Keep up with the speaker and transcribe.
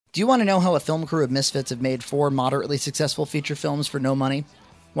Do you want to know how a film crew of misfits have made 4 moderately successful feature films for no money?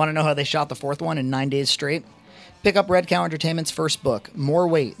 Want to know how they shot the 4th one in 9 days straight? Pick up Red Cow Entertainment's first book, More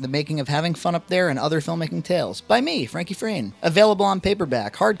Weight, The Making of Having Fun Up There and Other Filmmaking Tales, by me, Frankie Frayne. Available on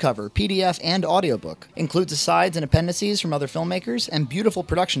paperback, hardcover, PDF, and audiobook. Includes asides and appendices from other filmmakers and beautiful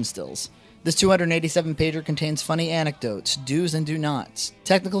production stills. This 287-pager contains funny anecdotes, do's and do nots,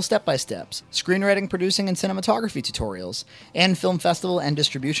 technical step-by-steps, screenwriting, producing, and cinematography tutorials, and film festival and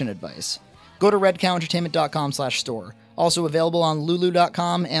distribution advice. Go to redcowentertainment.com/store. Also available on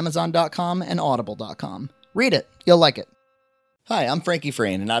lulu.com, amazon.com, and audible.com. Read it. You'll like it. Hi, I'm Frankie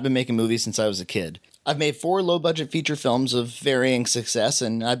Frayne, and I've been making movies since I was a kid. I've made 4 low-budget feature films of varying success,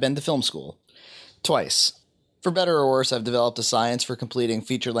 and I've been to film school. Twice. For better or worse, I've developed a science for completing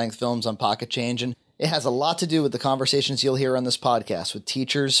feature-length films on pocket change, and it has a lot to do with the conversations you'll hear on this podcast with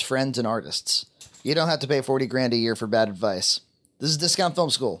teachers, friends, and artists. You don't have to pay $40,000 a year for bad advice. This is Discount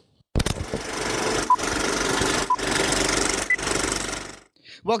Film School.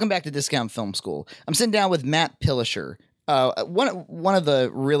 Welcome back to Discount Film School. I'm sitting down with Matt Pilisher. One of the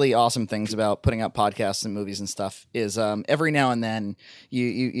really awesome things about putting out podcasts and movies and stuff is every now and then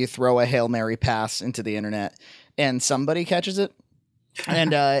you throw a Hail Mary pass into the internet and somebody catches it.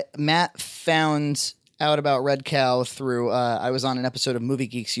 And Matt found out about Red Cow through I was on an episode of Movie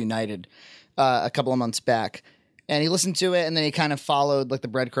Geeks United a couple of months back. And he listened to it, and then he kind of followed like the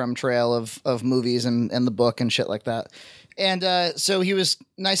breadcrumb trail of movies and the book and shit like that. And so he was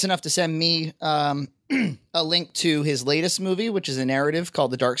nice enough to send me a link to his latest movie, which is a narrative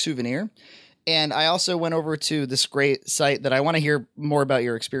called The Dark Souvenir. And I also went over to this great site that I want to hear more about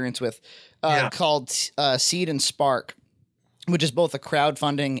your experience with, called Seed and Spark, which is both a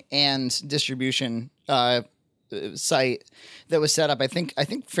crowdfunding and distribution site that was set up, I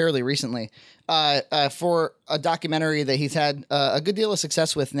think fairly recently, for a documentary that he's had a good deal of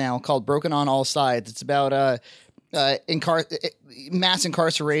success with now called Broken on All Sides. It's about mass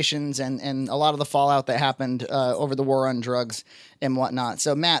incarcerations and a lot of the fallout that happened over the war on drugs and whatnot.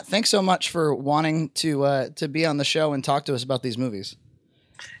 So Matt, thanks so much for wanting to be on the show and talk to us about these movies.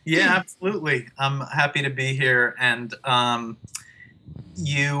 Yeah, absolutely. I'm happy to be here. And I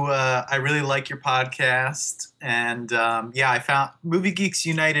really like your podcast. And I found Movie Geeks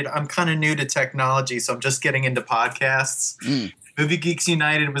United. I'm kind of new to technology, so I'm just getting into podcasts. Movie Geeks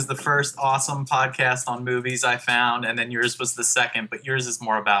United was the first awesome podcast on movies I found, and then yours was the second, but yours is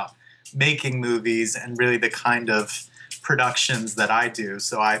more about making movies and really the kind of productions that I do,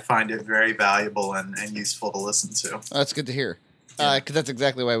 so I find it very valuable and useful to listen to. Oh, that's good to hear, because that's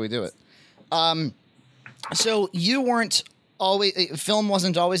exactly why we do it. So you weren't always, film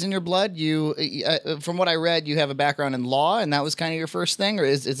wasn't always in your blood. You, from what I read, you have a background in law, and that was kind of your first thing, or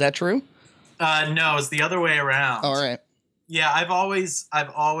is that true? No, it's the other way around. All right. Yeah, I've always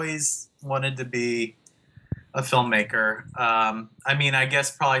wanted to be a filmmaker. I mean, I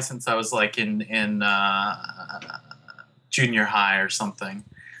guess probably since I was like in junior high or something.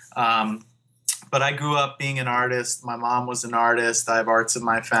 But I grew up being an artist. My mom was an artist. I have arts in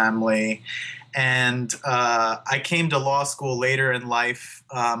my family. And I came to law school later in life.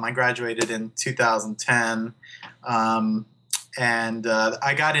 I graduated in 2010. And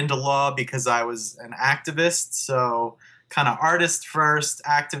I got into law because I was an activist. So kind of artist first,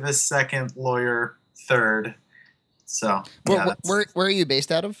 activist second, lawyer third. So where are you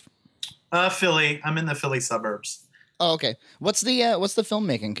based out of? Philly. I'm in the Philly suburbs. Oh, okay. What's the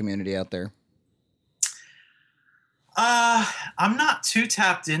filmmaking community out there? I'm not too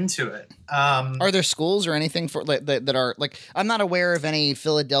tapped into it. Are there schools or anything for that are like? I'm not aware of any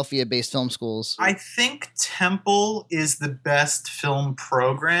Philadelphia-based film schools. I think Temple is the best film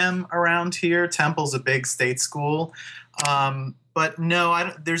program around here. Temple's a big state school. But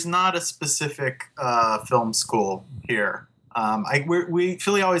no, there's not a specific film school here.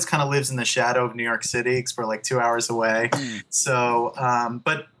 Philly always kind of lives in the shadow of New York City because we're like 2 hours away. So,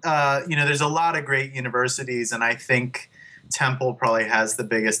 there's a lot of great universities, and I think Temple probably has the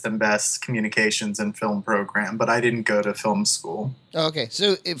biggest and best communications and film program. But I didn't go to film school. Okay,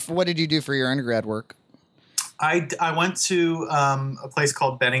 so what did you do for your undergrad work? I went to a place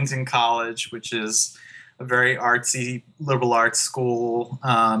called Bennington College, which is a very artsy liberal arts school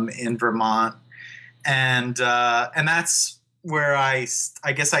in Vermont, and that's where I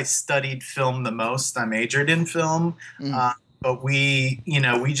guess I studied film the most. I majored in film, but we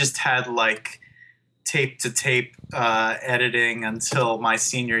just had like tape to tape editing until my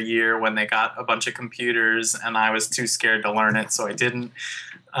senior year when they got a bunch of computers, and I was too scared to learn it, so I didn't.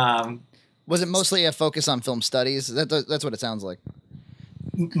 Was it mostly a focus on film studies? That's what it sounds like.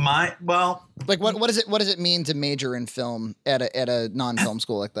 Like what does it mean to major in film at a non-film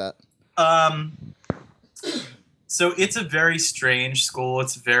school like that? So it's a very strange school.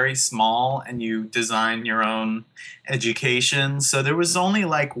 It's very small, and you design your own education. So there was only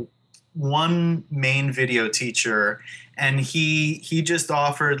like one main video teacher, and he just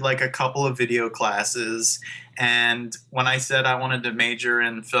offered like a couple of video classes. And when I said I wanted to major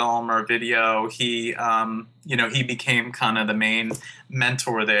in film or video, he became kind of the main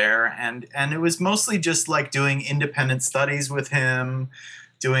mentor there. And it was mostly just like doing independent studies with him,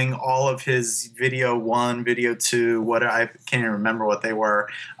 doing all of his video 1, video 2, I can't even remember what they were.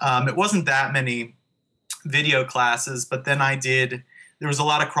 It wasn't that many video classes, but then there was a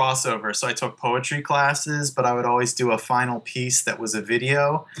lot of crossover. So I took poetry classes, but I would always do a final piece that was a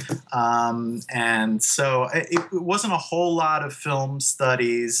video. And so it wasn't a whole lot of film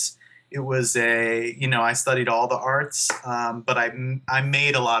studies. It was I studied all the arts, but I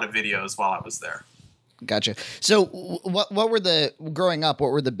made a lot of videos while I was there. Gotcha. So what were growing up,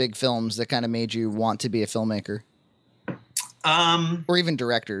 what were the big films that kind of made you want to be a filmmaker? Or even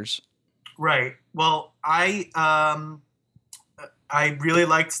directors? Right. Well, I really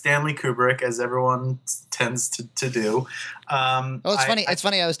liked Stanley Kubrick, as everyone tends to do. It's funny. It's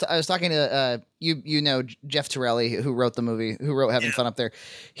funny. I was talking to Jeff Torelli, who wrote the movie, who wrote Having Fun Up There.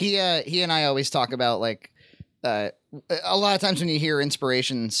 He and I always talk about like a lot of times when you hear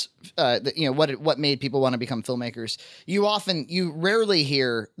inspirations, what made people want to become filmmakers, you rarely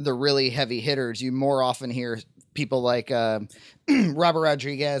hear the really heavy hitters. You more often hear people like Robert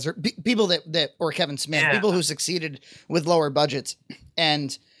Rodriguez or people that or Kevin Smith, people who succeeded with lower budgets.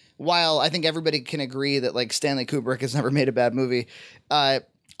 And while I think everybody can agree that like Stanley Kubrick has never made a bad movie,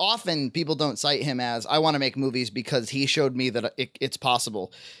 often people don't cite him as, I want to make movies because he showed me that it's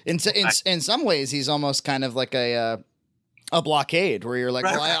possible. In some ways, he's almost kind of like a blockade where you're like,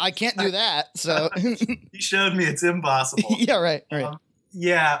 right. Well, I can't do that. So he showed me it's impossible. Yeah, right.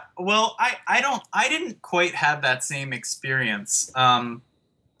 Yeah. Well, I didn't quite have that same experience.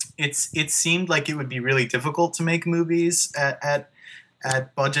 It seemed like it would be really difficult to make movies at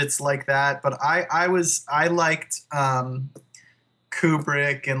budgets like that. But I liked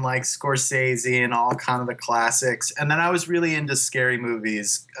Kubrick and like Scorsese and all kind of the classics. And then I was really into scary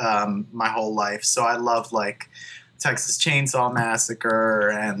movies my whole life. So I loved like Texas Chainsaw Massacre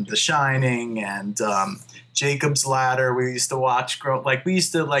and The Shining and Jacob's Ladder. We used to watch,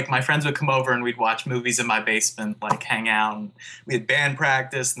 my friends would come over and we'd watch movies in my basement, like hang out. And we had band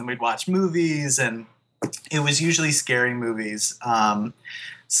practice and then we'd watch movies, and it was usually scary movies.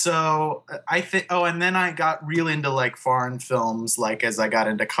 So I think, and then I got real into like foreign films, like as I got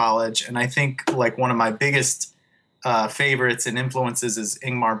into college. And I think like one of my biggest favorites and influences is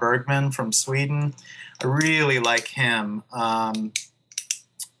Ingmar Bergman from Sweden. I really like him.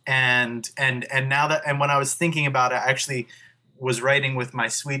 And when I was thinking about it, I actually was writing with my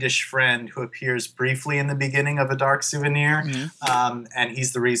Swedish friend who appears briefly in the beginning of A Dark Souvenir. Mm-hmm. And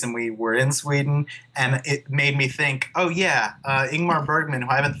he's the reason we were in Sweden. And it made me think, Ingmar Bergman, who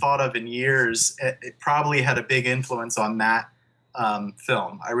I haven't thought of in years, it probably had a big influence on that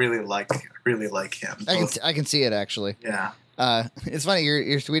film. I really like him. I can see it, actually. Yeah. It's funny,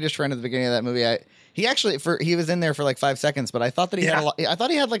 your Swedish friend at the beginning of that movie, he was in there for like 5 seconds, but I thought that he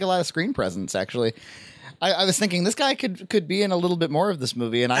had like a lot of screen presence, actually. I was thinking this guy could be in a little bit more of this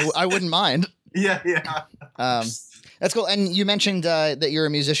movie, and I wouldn't mind. Yeah. That's cool. And you mentioned that you're a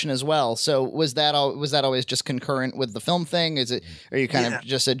musician as well. So was that always just concurrent with the film thing? Are you kind of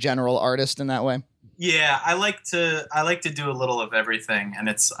just a general artist in that way? Yeah, I like to do a little of everything, and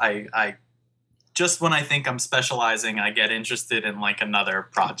I just when I think I'm specializing, I get interested in like another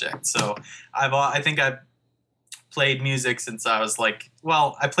project. So I think I've played music since I was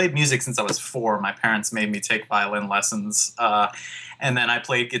I played music since I was 4. My parents made me take violin lessons. And then I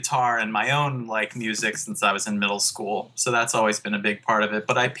played guitar and my own like music since I was in middle school. So that's always been a big part of it.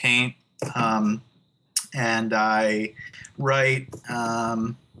 But I paint and I write.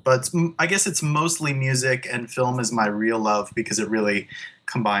 But I guess it's mostly music, and film is my real love because it really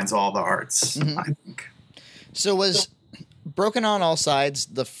combines all the arts, mm-hmm. I think. So was Broken on All Sides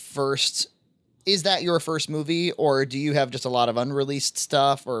the first... Is that your first movie, or do you have just a lot of unreleased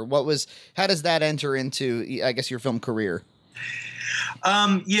stuff, or how does that enter into, I guess, your film career?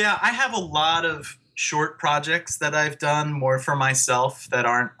 I have a lot of short projects that I've done more for myself that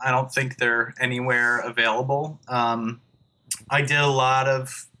I don't think they're anywhere available. I did a lot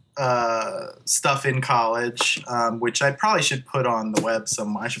of stuff in college, which I probably should put on the web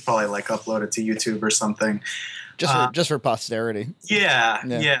somewhere. I should probably like upload it to YouTube or something. Just for posterity. Yeah.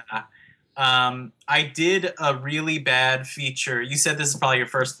 I did a really bad feature. You said this is probably your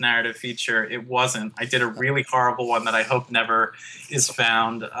first narrative feature. It wasn't. I did a really horrible one that I hope never is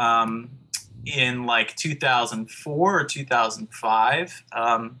found, in like 2004 or 2005.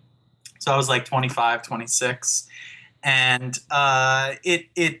 So I was like 25, 26. And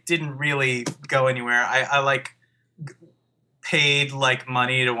it didn't really go anywhere. I like paid like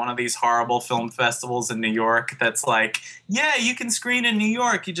money to one of these horrible film festivals in New York that's like, yeah, you can screen in New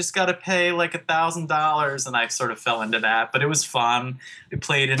York, you just got to pay like $1,000, and I sort of fell into that, but it was fun. We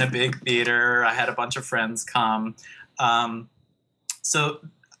played in a big theater. I had a bunch of friends come. So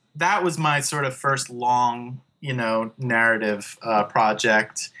that was my sort of first long, narrative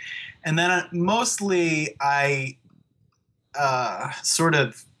project. And then mostly I sort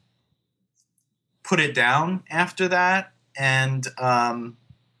of put it down after that, and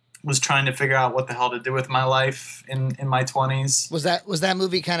was trying to figure out what the hell to do with my life in my 20s. Was that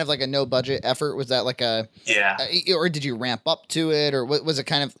movie kind of like a no budget effort? Was that like yeah, or did you ramp up to it, or was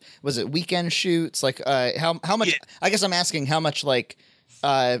it weekend shoots? Like how much? Yeah. I guess I'm asking how much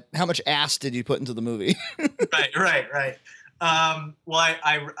how much ass did you put into the movie? Right. Well,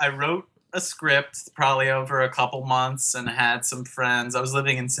 I wrote a script probably over a couple months and had some friends. I was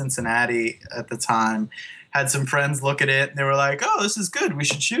living in Cincinnati at the time. Had some friends look at it, and they were like, "Oh, this is good. We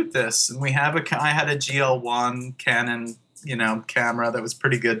should shoot this." And I had a GL1 Canon, camera that was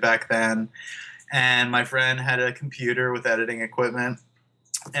pretty good back then, and my friend had a computer with editing equipment,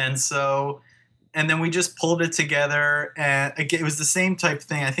 and then we just pulled it together. And again, it was the same type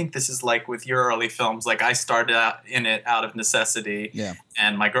thing. I think this is like with your early films. Like I started out in it out of necessity, yeah.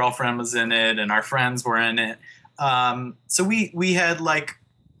 And my girlfriend was in it, and our friends were in it. So we had like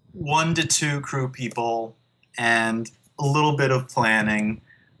 1 to 2 crew people and a little bit of planning,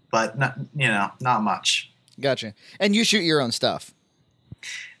 but not much. Gotcha. And you shoot your own stuff.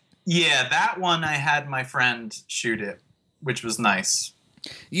 Yeah, that one I had my friend shoot it, which was nice.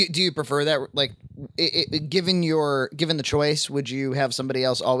 Do you prefer that? Like, given the choice, would you have somebody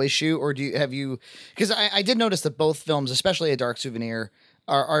else always shoot, or because I did notice that both films, especially A Dark Souvenir,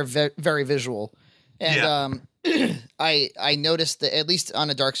 are very visual, and yeah. I noticed that at least on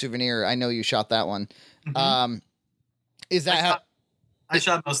A Dark Souvenir, I know you shot that one. Mm-hmm. Is that I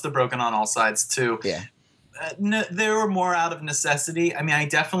shot most of Broken on All Sides too. Yeah. No, they were more out of necessity. I mean, I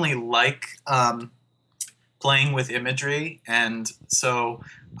definitely like playing with imagery, and so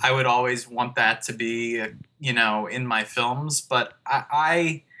I would always want that to be, in my films. But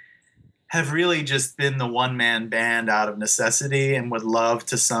I have really just been the one-man band out of necessity, and would love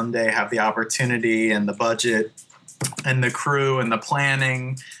to someday have the opportunity and the budget and the crew and the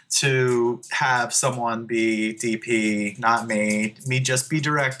planning to have someone be DP, not me just be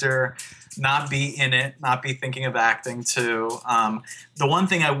director, not be in it, not be thinking of acting too. The one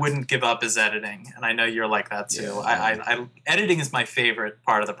thing I wouldn't give up is editing, and I know you're like that too. Yeah. I editing is my favorite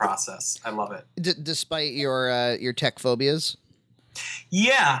part of the process. I love it. Despite your tech phobias?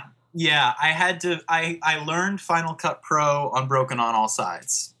 Yeah. I had to. I learned Final Cut Pro on Broken on All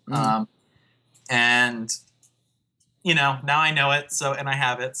Sides, and now I know it. So, and I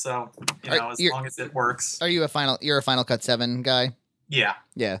have it. So, as long as it works. You're a Final Cut 7 guy? Yeah.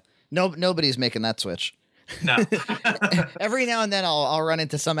 Yeah. Nobody's making that switch. No. Every now and then I'll run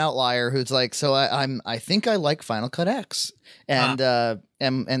into some outlier who's like, so I think I like Final Cut X, and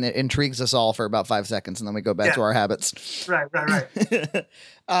it intrigues us all for about 5 seconds, and then we go back to our habits. Right.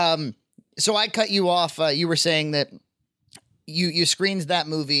 So I cut you off. You were saying that you screened that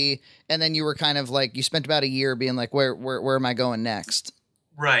movie, and then you were kind of like, you spent about a year being like, where am I going next?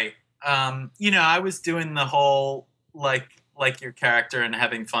 Right. I was doing the whole like your character and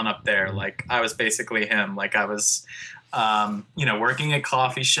having fun up there. Like I was basically him. Like I was, working at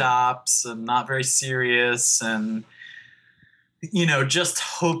coffee shops and not very serious, and just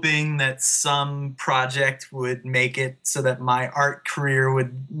hoping that some project would make it so that my art career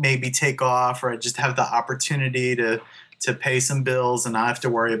would maybe take off, or I'd just have the opportunity to pay some bills and not have to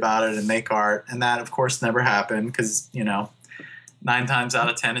worry about it and make art. And that, of course, never happened because, 9 times out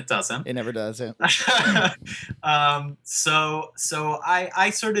of 10, it doesn't. It never does, yeah. So I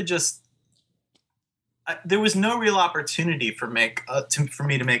sort of just, there was no real opportunity for me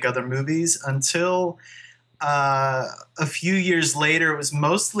to make other movies until a few years later. It was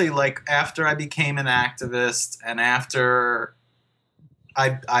mostly like after I became an activist and after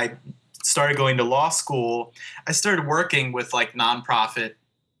I started going to law school, I started working with like nonprofit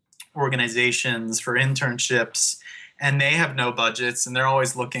organizations for internships, and they have no budgets, and they're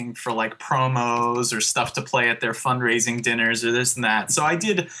always looking for like promos or stuff to play at their fundraising dinners or this and that. So I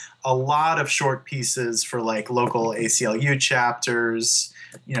did a lot of short pieces for like local ACLU chapters,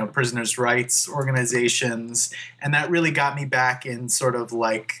 prisoners' rights organizations, and that really got me back in sort of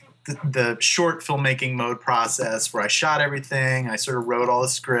like the short filmmaking mode process, where I shot everything, I sort of wrote all the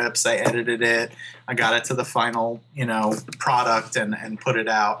scripts, I edited it, I got it to the final product and put it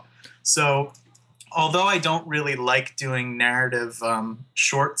out. So although I don't really like doing narrative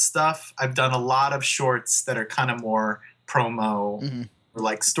short stuff, I've done a lot of shorts that are kind of more promo or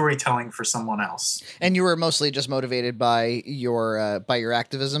like storytelling for someone else. And you were mostly just motivated by your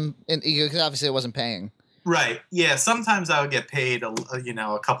activism, and because obviously it wasn't paying. Right. Yeah. Sometimes I would get paid, a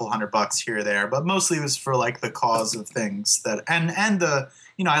couple $100 here or there, but mostly it was for like the cause of things and the,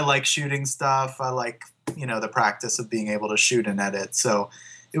 I like shooting stuff. I like, the practice of being able to shoot and edit. So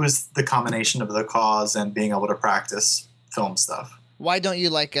it was the combination of the cause and being able to practice film stuff. Why don't you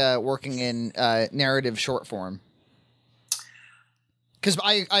like working in narrative short form? Because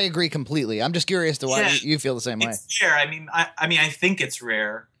I agree completely. I'm just curious to why you feel the same way. It's rare. I think it's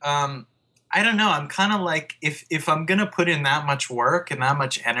rare. I don't know. I'm kind of like, if I'm gonna put in that much work and that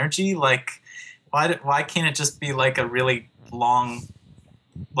much energy, like, why can't it just be like a really long,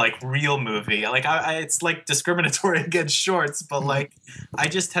 like, real movie? Like, it's like discriminatory against shorts, but like, I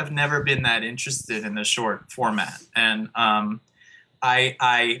just have never been that interested in the short format, and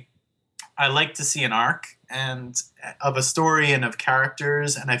I like to see an arc and of a story and of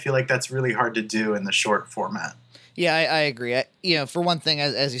characters, and I feel like that's really hard to do in the short format. Yeah, I agree. For one thing,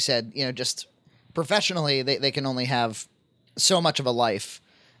 as you said, just professionally, they can only have so much of a life,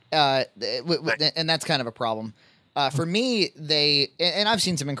 and that's kind of a problem. For me, and I've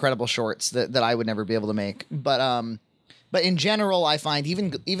seen some incredible shorts that I would never be able to make, but in general, I find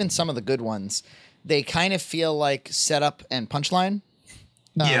even some of the good ones, they kind of feel like setup and punchline.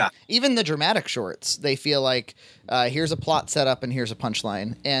 Even the dramatic shorts, they feel like here's a plot setup and here's a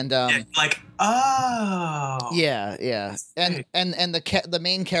punchline, and and the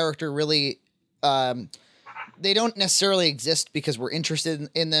main character really, they don't necessarily exist because we're interested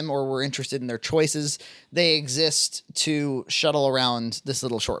in them or we're interested in their choices. They exist to shuttle around this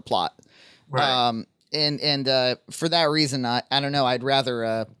little short plot, right? And for that reason, I don't know. I'd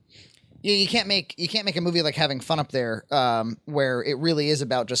rather. You can't make a movie like Having Fun Up There, where it really is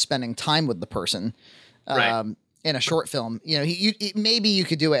about just spending time with the person, right. In a short film. Maybe you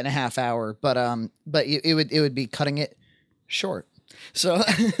could do it in a half hour, but it would be cutting it short. So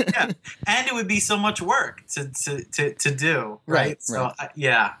yeah, and it would be so much work to do, right? So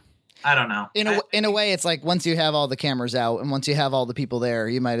I don't know. In a way, it's like once you have all the cameras out and once you have all the people there,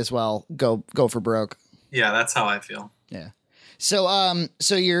 you might as well go for broke. Yeah, that's how I feel. Yeah.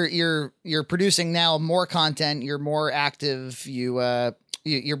 So you're producing now more content. You're more active. You're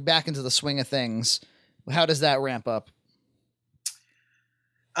back into the swing of things. How does that ramp up?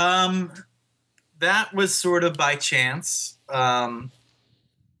 That was sort of by chance. That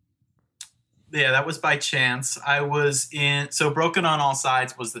was by chance. I was Broken on All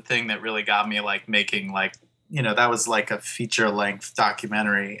Sides was the thing that really got me like making like, that was like a feature length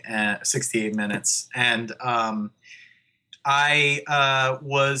documentary, 68 minutes. And, I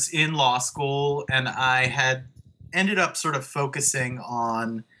was in law school, and I had ended up sort of focusing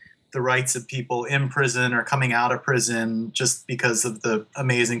on the rights of people in prison or coming out of prison, just because of the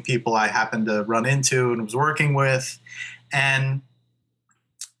amazing people I happened to run into and was working with. And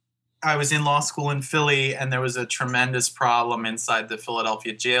I was in law school in Philly, and there was a tremendous problem inside the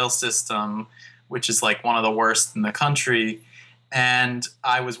Philadelphia jail system, which is like one of the worst in the country. And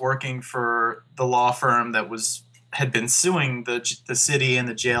I was working for the law firm that had been suing the city and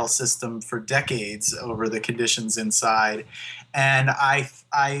the jail system for decades over the conditions inside. And I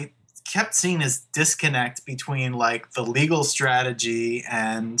kept seeing this disconnect between like the legal strategy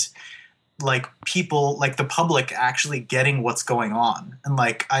and like people, like the public actually getting what's going on. And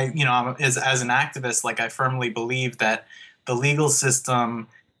like as an activist, like I firmly believe that the legal system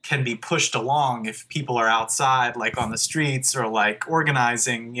can be pushed along if people are outside, like on the streets, or like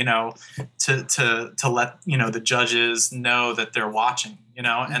organizing, to let, the judges know that they're watching,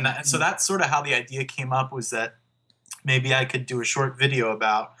 and so that's sort of how the idea came up, was that maybe I could do a short video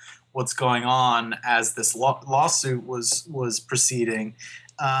about what's going on as this lawsuit was proceeding.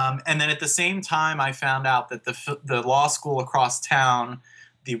 And then at the same time, I found out that the law school across town,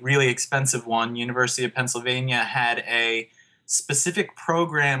 the really expensive one, University of Pennsylvania, had a specific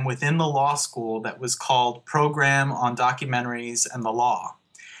program within the law school that was called Program on Documentaries and the Law.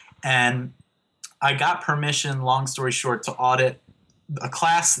 And I got permission, long story short, to audit a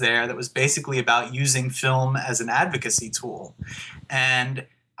class there that was basically about using film as an advocacy tool. And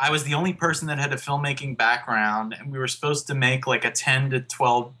I was the only person that had a filmmaking background, and we were supposed to make like a 10 to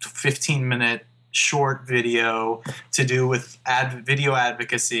 12 to 15 minute short video to do with video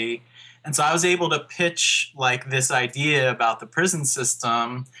advocacy. And so I was able to pitch like this idea about the prison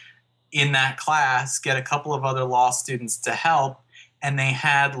system in that class, get a couple of other law students to help, and they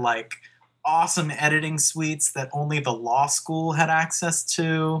had like awesome editing suites that only the law school had access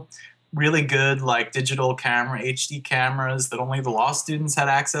to, really good like digital camera, HD cameras that only the law students had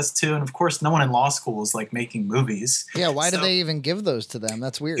access to, and of course no one in law school was like making movies. Yeah, why did they even give those to them?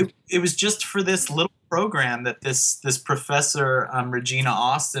 That's weird. It was just for this little program that this professor, Regina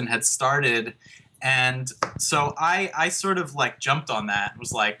Austin, had started. And so I sort of like jumped on that. It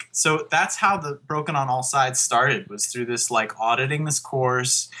was like, so that's how the Broken on All Sides started, was through this like auditing this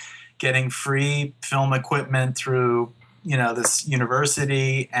course, getting free film equipment through, you know, this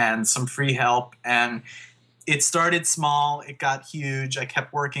university and some free help. And it started small, it got huge. I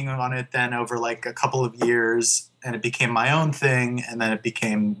kept working on it then over like a couple of years, and it became my own thing, and then it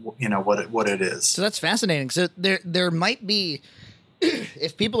became, you know, what it is. So that's fascinating. So there might be,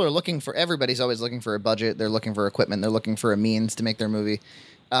 if people are looking for, everybody's always looking for a budget, they're looking for equipment, they're looking for a means to make their movie.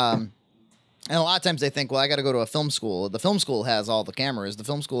 And a lot of times they think, well, I got to go to a film school. The film school has all the cameras. The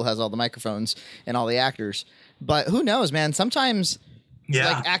film school has all the microphones and all the actors. But who knows, man? Sometimes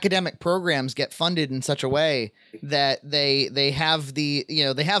like academic programs get funded in such a way that they have the, you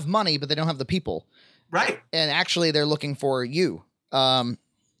know, they have money, but they don't have the people. Right. And actually they're looking for you. And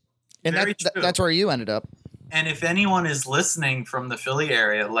that's where you ended up. And if anyone is listening from the Philly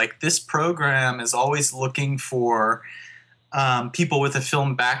area, like this program is always looking for people with a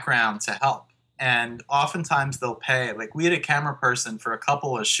film background to help. And oftentimes they'll pay. Like we had a camera person for a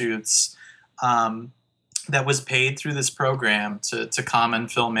couple of shoots that was paid through this program to come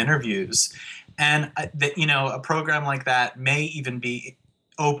and film interviews. And that, you know, a program like that may even be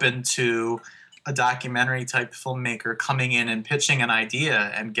open to a documentary type filmmaker coming in and pitching an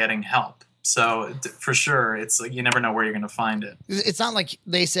idea and getting help. So for sure, it's like you never know where you're going to find it. It's not like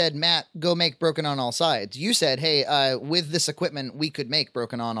they said, Matt, go make Broken on All Sides. You said, hey, with this equipment, we could make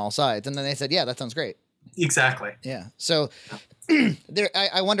Broken on All Sides. And then they said, yeah, that sounds great. Exactly. Yeah. So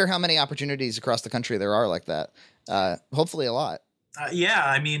I wonder how many opportunities across the country there are like that. Hopefully a lot. Yeah.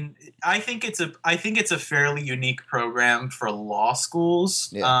 I mean, I think it's a fairly unique program for law schools.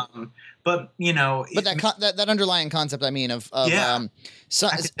 Yeah. But you know, but that underlying concept, I mean, of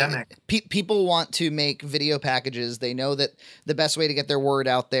academic. People want to make video packages. They know that the best way to get their word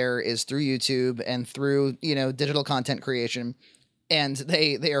out there is through YouTube and through, you know, digital content creation, and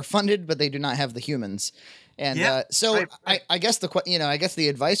they are funded, but they do not have the humans. And right. I guess the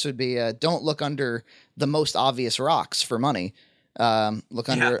advice would be don't look under the most obvious rocks for money. Look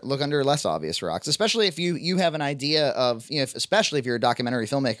under less obvious rocks, especially if you have an idea of, you know, especially if you're a documentary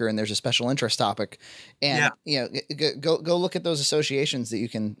filmmaker and there's a special interest topic, and you know, go look at those associations that you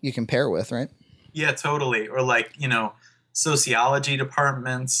can pair with, right? Yeah, totally. Or like, you know, sociology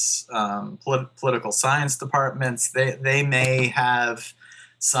departments, political science departments, they may have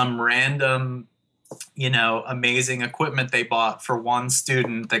some random, you know, amazing equipment they bought for one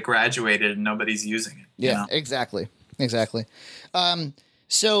student that graduated and nobody's using it. Yeah, you know? Exactly.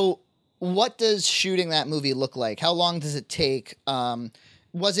 So what does shooting that movie look like? How long does it take?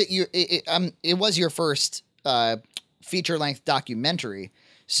 Was it was your first feature length documentary.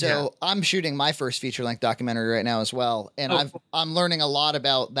 So I'm shooting my first feature length documentary right now as well. And I'm learning a lot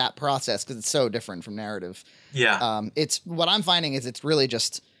about that process because it's so different from narrative. Yeah. It's what I'm finding is it's really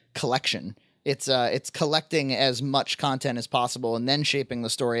just collection. It's collecting as much content as possible and then shaping the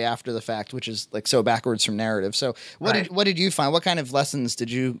story after the fact, which is like so backwards from narrative. So what did you find? What kind of lessons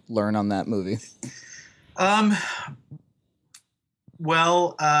did you learn on that movie?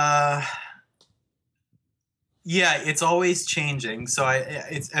 Yeah, it's always changing. So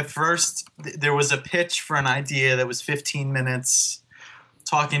it's at first there was a pitch for an idea that was 15 minutes,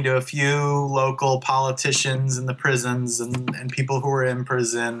 talking to a few local politicians in the prisons and people who were in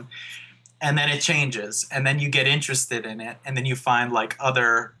prison. And then it changes, and then you get interested in it, and then you find like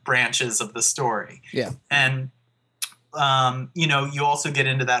other branches of the story. Yeah. And, you know, you also get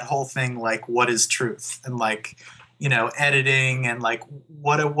into that whole thing, like what is truth, and like, you know, editing, and like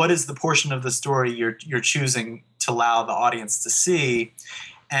what is the portion of the story you're choosing to allow the audience to see.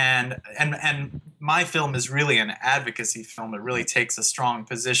 And my film is really an advocacy film. It really takes a strong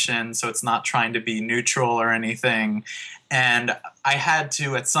position, so it's not trying to be neutral or anything. And I had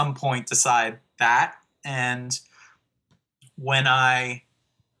to, at some point, decide that. And when I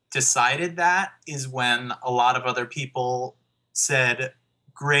decided that is when a lot of other people said,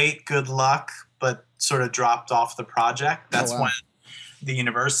 great, good luck, but sort of dropped off the project. That's when the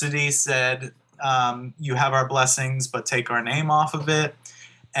university said, you have our blessings, but take our name off of it.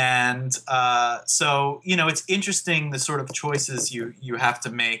 And so, it's interesting the sort of choices you have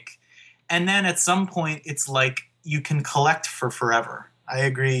to make. And then at some point, it's like you can collect for forever. I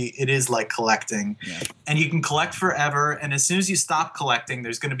agree. It is like collecting. Yeah. And you can collect forever. And as soon as you stop collecting,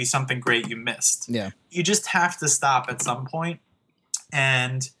 there's going to be something great you missed. Yeah. You just have to stop at some point.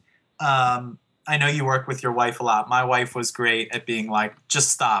 And I know you work with your wife a lot. My wife was great at being like,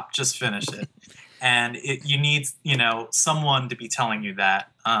 just stop, just finish it. And you need, someone to be telling you that,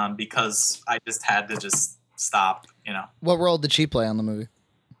 because I just had to just stop, What role did she play on the movie?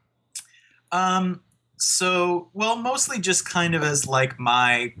 Mostly just kind of as like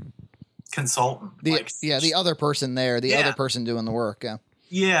my consultant. The other person there, other person doing the work. Yeah.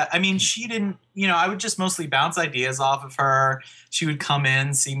 Yeah. I mean, she didn't, I would just mostly bounce ideas off of her. She would come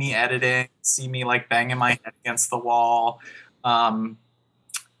in, see me editing, see me like banging my head against the wall.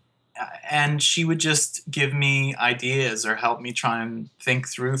 And she would just give me ideas or help me try and think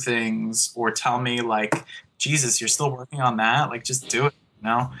through things, or tell me like, Jesus, you're still working on that? Like, just do it,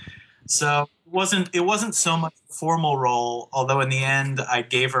 So it wasn't so much a formal role, although in the end I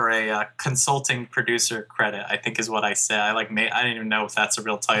gave her a consulting producer credit, I think is what I said. I didn't even know if that's a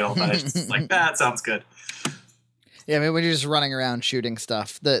real title, but I just like, that sounds good. Yeah, I mean, when you're just running around shooting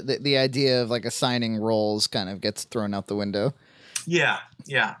stuff, the idea of like assigning roles kind of gets thrown out the window. Yeah.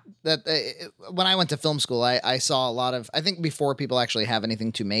 That when I went to film school, I saw a lot of, I think before people actually have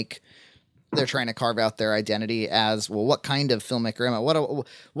anything to make, they're trying to carve out their identity as, well, what kind of filmmaker am I?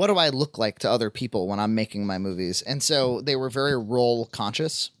 What do I look like to other people when I'm making my movies? And so they were very role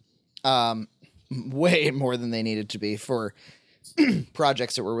conscious, way more than they needed to be for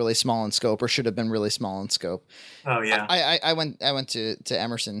projects that were really small in scope or should have been really small in scope. Oh yeah. I went to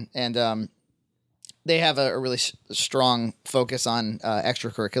Emerson, and they have a really strong focus on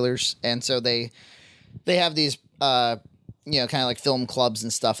extracurriculars. And so they have these, kind of like film clubs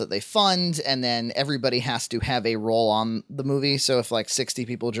and stuff that they fund. And then everybody has to have a role on the movie. So if like 60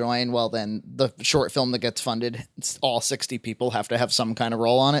 people join, well, then the short film that gets funded, it's all 60 people have to have some kind of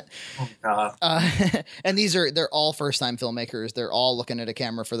role on it. Oh, God. And they're all first time filmmakers. They're all looking at a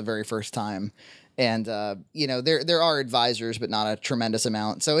camera for the very first time. And, there are advisors, but not a tremendous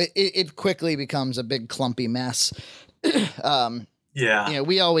amount. So it quickly becomes a big clumpy mess. Yeah.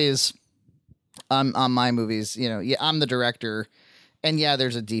 We always, on my movies, I'm the director, and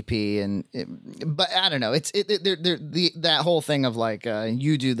there's a DP, but I don't know. That whole thing of like,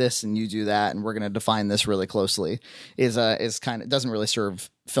 you do this and you do that, and we're going to define this really closely is kind of, doesn't really serve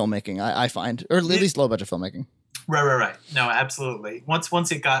filmmaking. I find, or at least low budget filmmaking. Right. No, absolutely. Once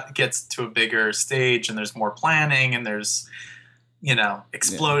it gets to a bigger stage and there's more planning and there's,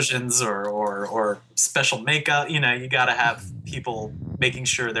 explosions or special makeup, you got to have people making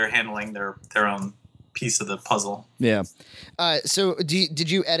sure they're handling their own piece of the puzzle. Yeah. So did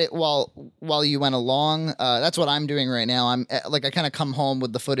you edit while you went along? That's what I'm doing right now. I kind of come home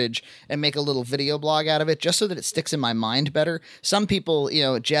with the footage and make a little video blog out of it just so that it sticks in my mind better. Some people,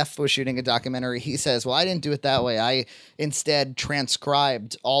 Jeff was shooting a documentary. He says, well, I didn't do it that way. I instead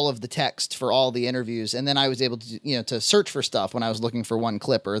transcribed all of the text for all the interviews. And then I was able to, to search for stuff when I was looking for one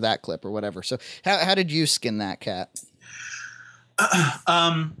clip or that clip or whatever. So how did you skin that cat?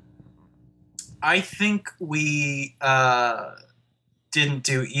 I think we didn't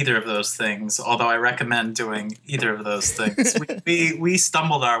do either of those things, although I recommend doing either of those things. we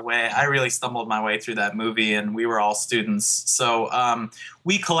stumbled our way. I really stumbled my way through that movie, and we were all students. So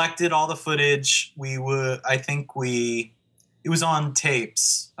we collected all the footage. It was on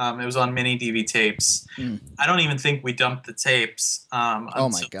tapes. It was on mini DV tapes. I don't even think we dumped the tapes oh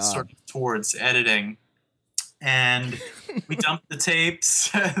my God. Sort of towards editing. And we dumped the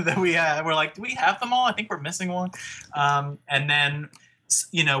tapes that we had. We're like, do we have them all? I think we're missing one. And then,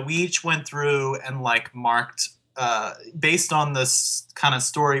 we each went through and like marked, based on this kind of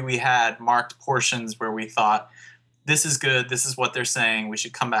story we had, marked portions where we thought, this is good. This is what they're saying. We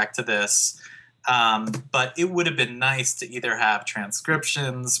should come back to this. But it would have been nice to either have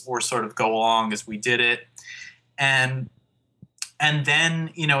transcriptions or sort of go along as we did it. And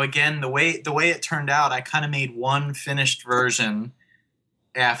then, again, the way it turned out, I kind of made one finished version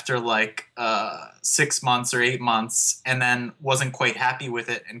after like 6 months or 8 months, and then wasn't quite happy with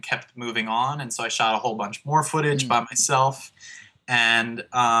it and kept moving on. And so I shot a whole bunch more footage by myself. And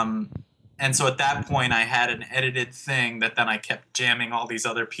so at that point I had an edited thing that then I kept jamming all these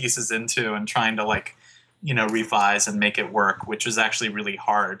other pieces into and trying to like, revise and make it work, which was actually really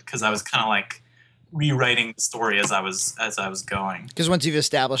hard because I was kind of like rewriting the story as I was going. Because once you've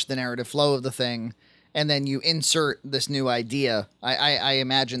established the narrative flow of the thing, and then you insert this new idea, I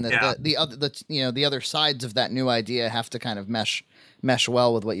imagine that the other sides of that new idea have to kind of mesh mesh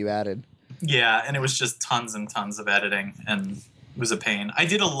well with what you added. Yeah, and it was just tons and tons of editing, and it was a pain. I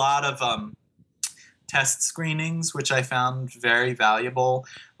did a lot of test screenings, which I found very valuable.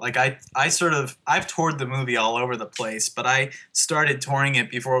 Like I've toured the movie all over the place, but I started touring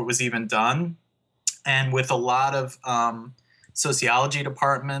it before it was even done, and with a lot of sociology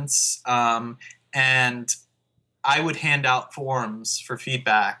departments, and I would hand out forms for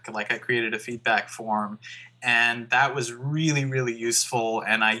feedback. Like I created a feedback form, and that was really, really useful.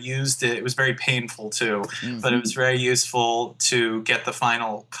 And I used it. It was very painful too, but it was very useful to get the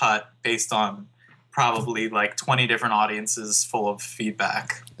final cut based on probably like 20 different audiences full of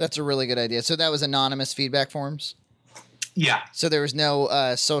feedback. That's a really good idea. So that was anonymous feedback forms? Yeah. So there was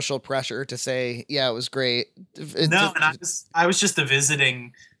no social pressure to say, yeah, it was great. And I was just a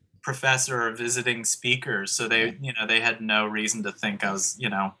visiting professor or visiting speaker, so they had no reason to think I was,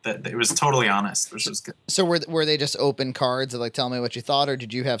 that it was totally honest, which was good. So were they just open cards of like, tell me what you thought, or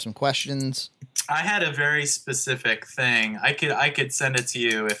did you have some questions? I had a very specific thing. I could send it to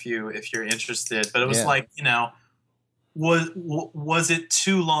you if you're interested, but it was like, was it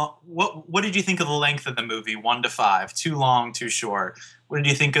too long? What did you think of the length of the movie? 1 to 5, too long, too short? What did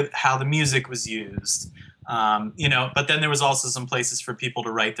you think of how the music was used? But then there was also some places for people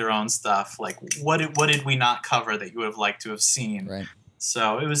to write their own stuff. Like what did we not cover that you would have liked to have seen? Right.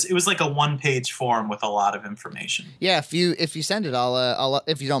 So it was like a 1-page form with a lot of information. Yeah. If you send it, I'll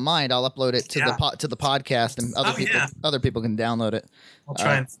if you don't mind, I'll upload it to the podcast, and other people can download it. I'll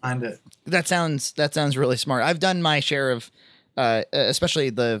try and find it. That sounds really smart. I've done my share of, especially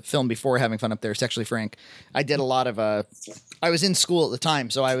the film before Having Fun Up There, Sexually Frank. I did a lot of, I was in school at the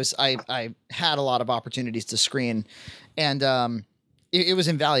time, so I had a lot of opportunities to screen, and it was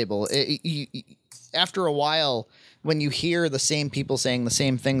invaluable. After a while, when you hear the same people saying the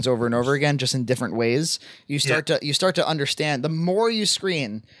same things over and over again, just in different ways, you start to understand. The more you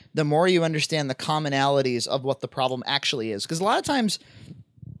screen, the more you understand the commonalities of what the problem actually is. Because a lot of times,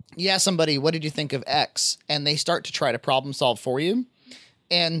 you ask somebody, what did you think of X? And they start to try to problem solve for you.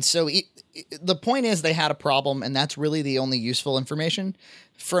 And so the point is they had a problem, and that's really the only useful information.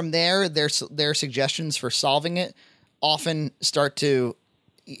 From there, their suggestions for solving it often start to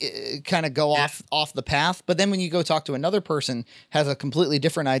kind of go off the path. But then when you go talk to another person, has a completely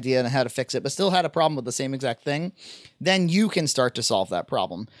different idea on how to fix it, but still had a problem with the same exact thing, then you can start to solve that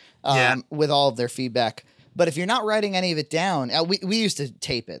problem with all of their feedback. But if you're not writing any of it down, we used to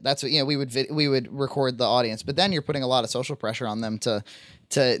tape it. That's what, we would record the audience, but then you're putting a lot of social pressure on them to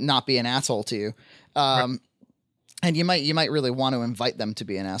not be an asshole to you. Right. And you might really want to invite them to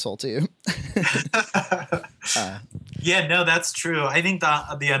be an asshole to you. Yeah, no, that's true. I think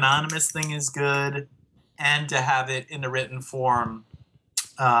the anonymous thing is good, and to have it in a written form.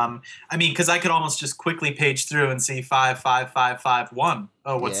 Because I could almost just quickly page through and see 5, 5, 5, 5, 1.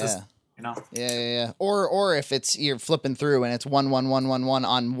 Oh, what's this? Yeah. Or if you're flipping through and it's 1, 1, 1, 1, 1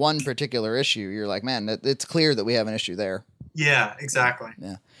 on one particular issue, you're like, man, it's clear that we have an issue there. Yeah, exactly.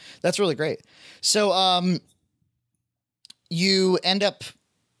 Yeah. That's really great. So, you end up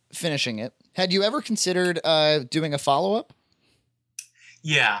finishing it. Had you ever considered doing a follow-up?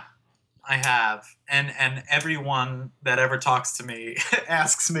 Yeah, I have. And everyone that ever talks to me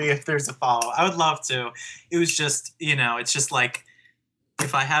asks me if there's a follow-up. I would love to. It was just, it's just like,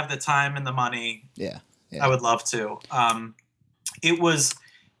 if I have the time and the money, I would love to.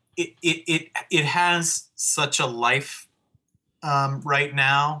 It has such a life right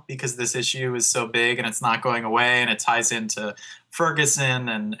now, because this issue is so big and it's not going away, and it ties into Ferguson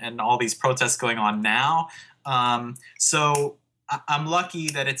and all these protests going on now. So I'm lucky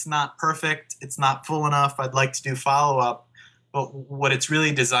that it's not perfect. It's not full enough. I'd like to do follow-up. But what it's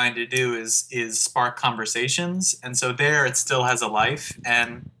really designed to do is spark conversations. And so there it still has a life.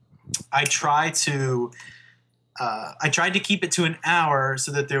 And I tried to keep it to an hour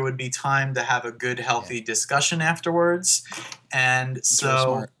so that there would be time to have a good, healthy discussion afterwards. And that's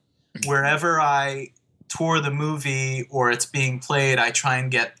so wherever I tour the movie or it's being played, I try and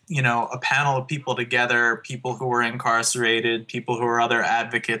get, a panel of people together, people who are incarcerated, people who are other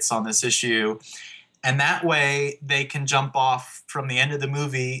advocates on this issue. And that way they can jump off from the end of the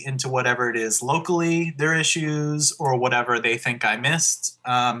movie into whatever it is locally, their issues, or whatever they think I missed.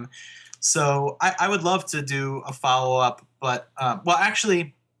 So I would love to do a follow-up. But,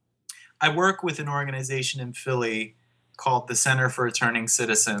 actually, I work with an organization in Philly called the Center for Returning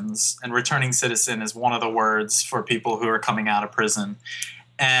Citizens. And returning citizen is one of the words for people who are coming out of prison.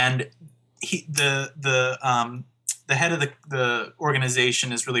 And the head of the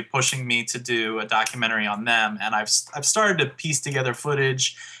organization is really pushing me to do a documentary on them, and I've started to piece together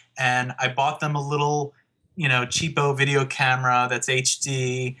footage, and I bought them a little cheapo video camera that's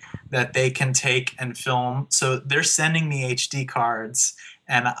HD that they can take and film. So they're sending me HD cards.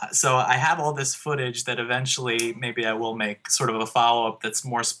 And so I have all this footage that eventually maybe I will make sort of a follow-up that's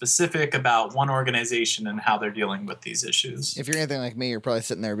more specific about one organization and how they're dealing with these issues. If you're anything like me, you're probably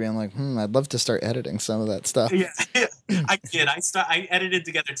sitting there being like, I'd love to start editing some of that stuff. Yeah, I did. I edited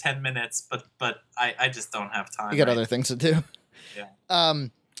together 10 minutes, but I just don't have time. You got other things to do. Yeah.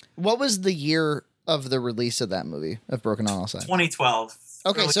 What was the year of the release of that movie, of Broken on All Sides? 2012.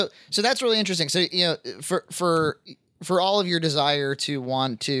 Okay, really? So that's really interesting. So, for all of your desire to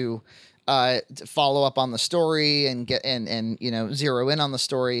want to follow up on the story and get and zero in on the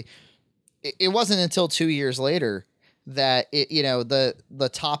story, it wasn't until 2 years later that the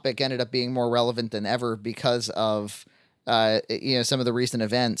topic ended up being more relevant than ever because of some of the recent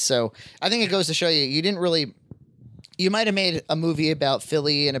events. So I think it goes to show you might have made a movie about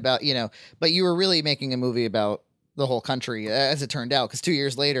Philly and about but you were really making a movie about the whole country, as it turned out, because 2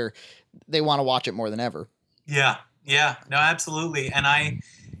 years later they want to watch it more than ever. Yeah, no, absolutely. And I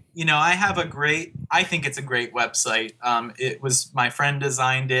think it's a great website. It was my friend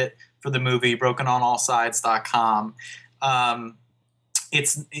designed it for the movie, brokenonallsides.com.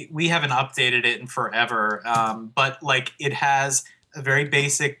 We haven't updated it in forever. But like it has a very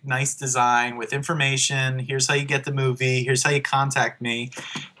basic, nice design with information. Here's how you get the movie. Here's how you contact me.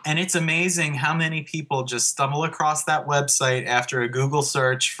 And it's amazing how many people just stumble across that website after a Google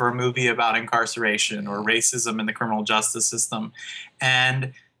search for a movie about incarceration or racism in the criminal justice system.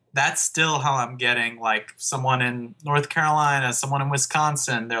 And that's still how I'm getting like someone in North Carolina, someone in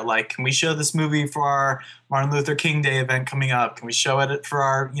Wisconsin. They're like, can we show this movie for our Martin Luther King Day event coming up? Can we show it for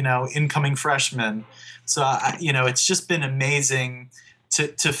our, incoming freshmen? So, it's just been amazing to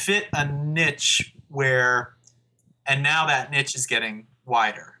fit a niche and now that niche is getting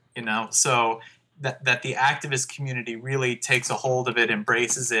wider, so that the activist community really takes a hold of it,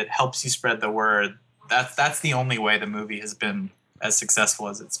 embraces it, helps you spread the word. That's the only way the movie has been as successful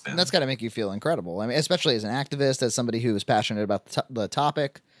as it's been. And that's got to make you feel incredible. I mean, especially as an activist, as somebody who is passionate about the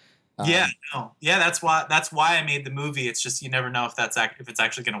topic. That's why I made the movie. It's just you never know if it's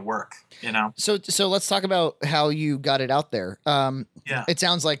actually going to work. So let's talk about how you got it out there. It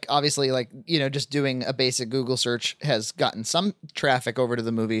sounds like obviously just doing a basic Google search has gotten some traffic over to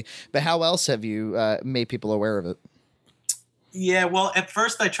the movie. But how else have you made people aware of it? Yeah, well, at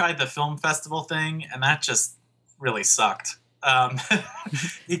first I tried the film festival thing, and that just really sucked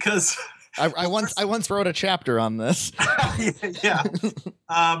because I once wrote a chapter on this. Yeah.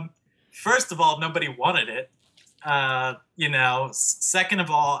 First of all, nobody wanted it. Second of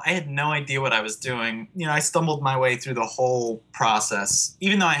all, I had no idea what I was doing. I stumbled my way through the whole process,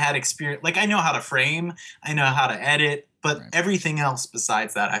 even though I had experience. Like I know how to frame, I know how to edit, but everything else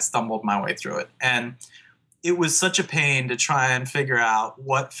besides that, I stumbled my way through it. And it was such a pain to try and figure out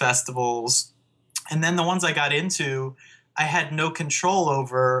what festivals, and then the ones I got into, I had no control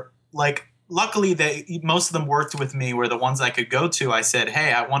over. Like, luckily, most of them worked with me were the ones I could go to. I said,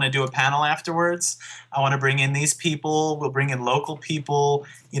 hey, I want to do a panel afterwards. I want to bring in these people. We'll bring in local people,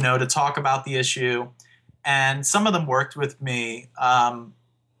 to talk about the issue. And some of them worked with me.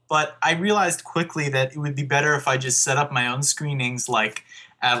 But I realized quickly that it would be better if I just set up my own screenings, like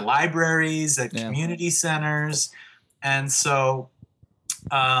at libraries, at community centers. And so,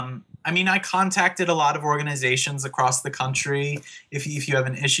 I contacted a lot of organizations across the country. If you have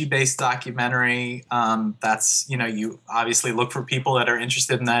an issue-based documentary, that's, you obviously look for people that are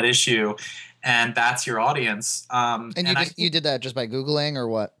interested in that issue, and that's your audience. You did that just by Googling or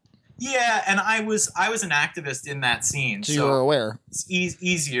what? Yeah, and I was an activist in that scene. So you were aware. It's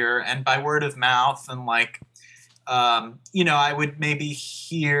easier, and by word of mouth, and I would maybe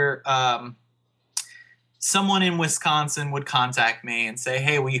hear someone in Wisconsin would contact me and say,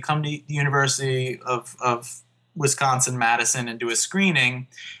 hey, will you come to the University of Wisconsin-Madison and do a screening?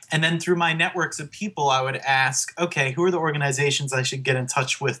 And then through my networks of people, I would ask, okay, who are the organizations I should get in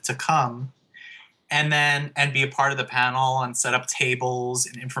touch with to come? And be a part of the panel and set up tables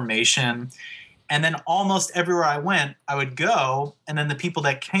and information. And then almost everywhere I went, I would go, and then the people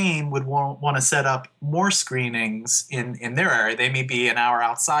that came would want to set up more screenings in their area. They may be an hour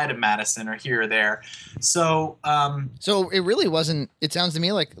outside of Madison or here or there. So it really wasn't. It sounds to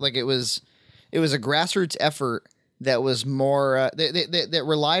me like it was a grassroots effort that was more that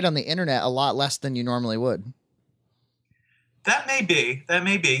relied on the internet a lot less than you normally would. That may be.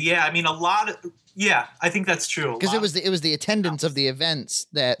 Yeah, I think that's true. Because it was the attendance of the events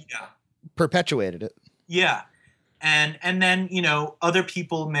that perpetuated it. Yeah. And then, other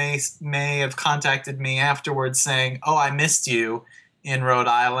people may have contacted me afterwards saying, oh, I missed you. in Rhode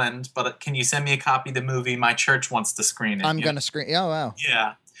Island, but can you send me a copy of the movie? My church wants to screen it. I'm going to screen. Oh, wow.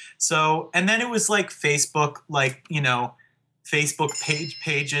 Yeah. So, and then it was like Facebook, like, Facebook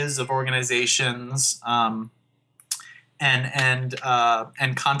pages of organizations, and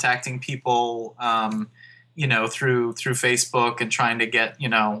contacting people, through Facebook and trying to get,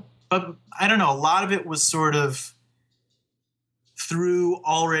 but I don't know, a lot of it was sort of through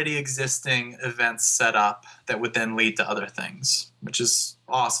already existing events set up that would then lead to other things, which is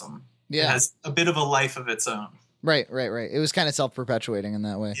awesome. Yeah. It has a bit of a life of its own. Right. It was kind of self-perpetuating in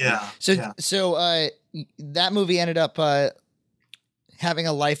that way. Yeah. So that movie ended up having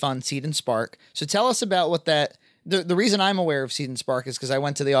a life on Seed and Spark. So tell us about what that. The reason I'm aware of Seed and Spark is because I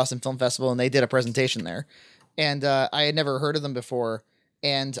went to the Austin Film Festival and they did a presentation there, and I had never heard of them before,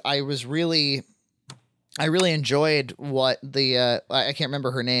 and I really enjoyed what the I can't remember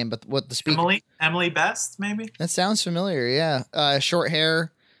her name, but what the speaker Emily Best, maybe. That sounds familiar. Yeah, short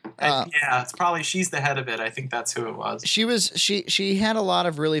hair. Yeah, it's probably she's the head of it. I think that's who it was. She had a lot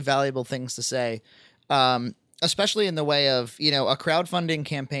of really valuable things to say, especially in the way of a crowdfunding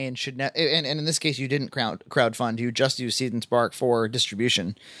campaign should and in this case you didn't crowdfund, you just used Seed and Spark for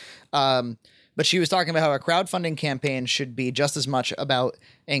distribution. But she was talking about how a crowdfunding campaign should be just as much about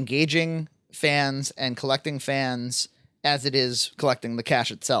engaging fans and collecting fans as it is collecting the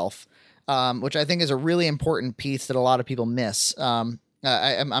cash itself, which I think is a really important piece that a lot of people miss. I'm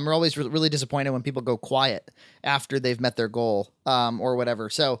always really disappointed when people go quiet after they've met their goal, or whatever.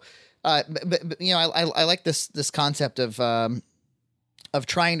 So, but I like this concept of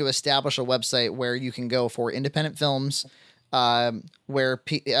trying to establish a website where you can go for independent films, where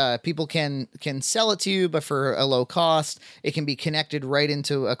people can sell it to you, but for a low cost. It can be connected right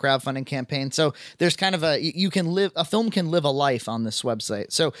into a crowdfunding campaign. So there's kind of a film can live a life on this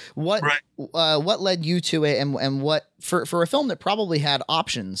website. So what led you to it, and what for a film that probably had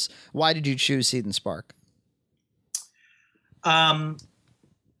options, why did you choose Seed and Spark?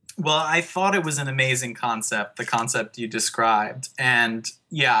 Well, I thought it was an amazing concept, the concept you described. And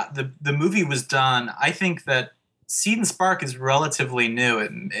yeah, the movie was done. I think that Seed and Spark is relatively new.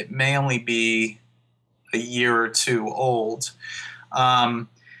 It may only be a year or two old. And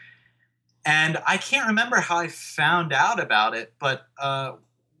I can't remember how I found out about it, but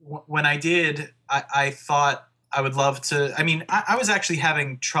when I did, I thought I would love to. I mean, I was actually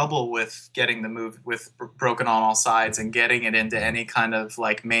having trouble with getting the movie with Broken on All Sides and getting it into any kind of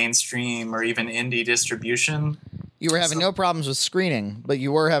like mainstream or even indie distribution. You were having no problems with screening, but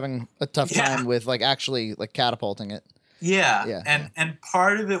you were having a tough time with actually catapulting it. Yeah. And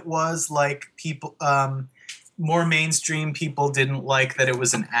part of it was like people, more mainstream people didn't like that it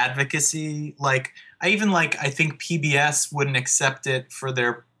was an advocacy. Like I think PBS wouldn't accept it for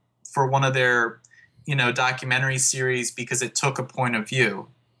one of their, documentary series because it took a point of view.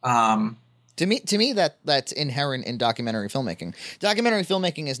 To me, that's inherent in documentary filmmaking. Documentary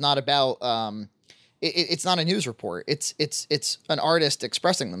filmmaking is not about, it's not a news report. It's an artist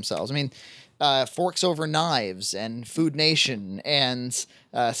expressing themselves. I mean, Forks Over Knives and Food Nation and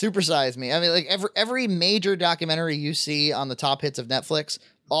Super Size Me. I mean, every major documentary you see on the top hits of Netflix,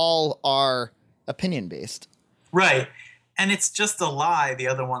 all are opinion based. Right. And it's just a lie, the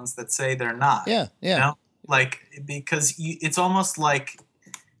other ones that say they're not. Yeah. Because it's almost like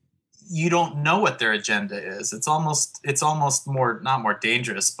you don't know what their agenda is. It's almost more, not more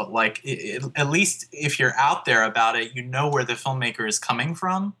dangerous, but at least if you're out there about it, you know where the filmmaker is coming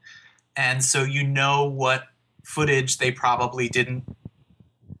from. And so you know what footage they probably didn't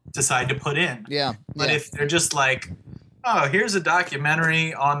decide to put in. Yeah. But if they're just like, oh, here's a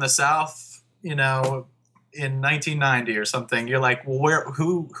documentary on the South, in 1990 or something, you're like, well,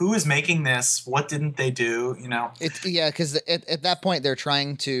 who is making this? What didn't they do? Because at that point they're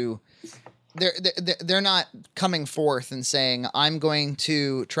trying to, they're not coming forth and saying, I'm going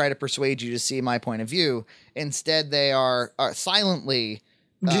to try to persuade you to see my point of view. Instead, they are silently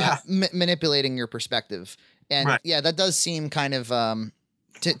manipulating your perspective. And right. That does seem kind of,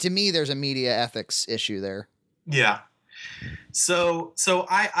 to me, there's a media ethics issue there. Yeah. So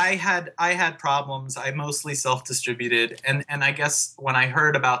I had problems. I mostly self-distributed, and I guess when I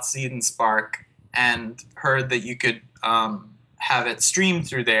heard about Seed and Spark and heard that you could have it streamed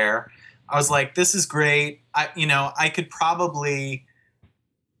through there, I was like, this is great. I could probably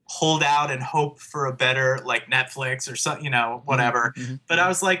hold out and hope for a better like Netflix or something, whatever. Mm-hmm. But I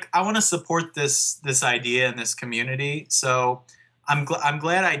was like, I want to support this idea and this community. So I'm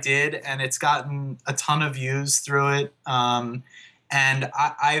glad I did, and it's gotten a ton of views through it. And And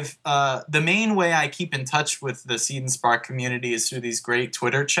I've the main way I keep in touch with the Seed and Spark community is through these great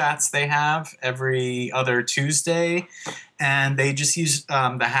Twitter chats they have every other Tuesday, and they just use the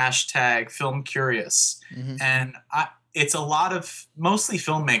hashtag Film Curious, and it's a lot of mostly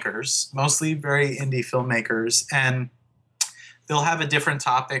filmmakers, mostly very indie filmmakers, and they'll have a different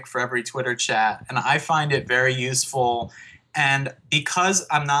topic for every Twitter chat, and I find it very useful. And because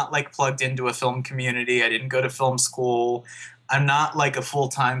I'm not like plugged into a film community, I didn't go to film school. I'm not like a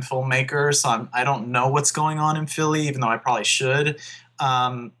full-time filmmaker, so I don't know what's going on in Philly, even though I probably should.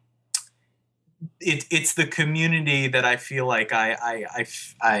 It's the community that I feel like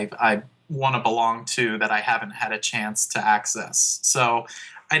I want to belong to that I haven't had a chance to access. So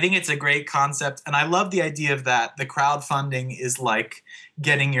I think it's a great concept, and I love the idea of that. The crowdfunding is like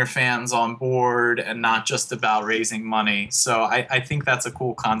getting your fans on board and not just about raising money. So I think that's a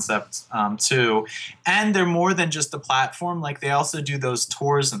cool concept too. And they're more than just a platform. Like they also do those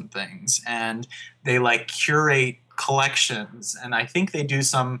tours and things, and they like curate collections. And I think they do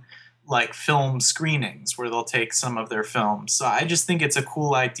some like film screenings where they'll take some of their films. So I just think it's a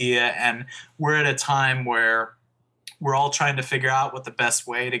cool idea. And we're at a time where we're all trying to figure out what the best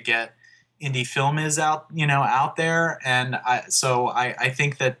way to get indie film is out there. And I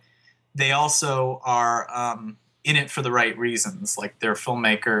think that they also are in it for the right reasons. Like they're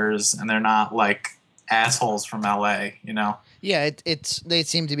filmmakers and they're not like assholes from LA. Yeah, they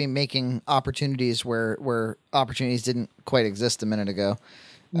seem to be making opportunities where opportunities didn't quite exist a minute ago.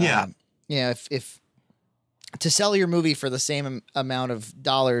 Yeah. If to sell your movie for the same amount of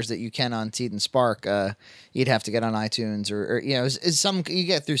dollars that you can on Seed and Spark, you'd have to get on iTunes or you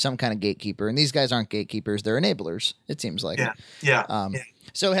get through some kind of gatekeeper, and these guys aren't gatekeepers; they're enablers. It seems like. Yeah.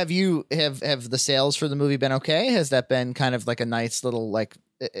 So have the sales for the movie been okay? Has that been kind of like a nice little like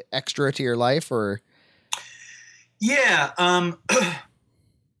extra to your life, or? Yeah.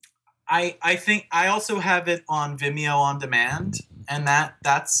 I think I also have it on Vimeo on demand. And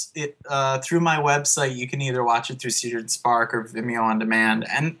that's it. Through my website, you can either watch it through Seed and Spark or Vimeo on demand,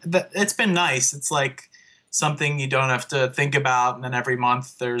 and it's been nice. It's like something you don't have to think about, and then every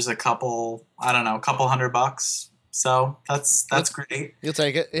month there's a couple $100. So that's great. You'll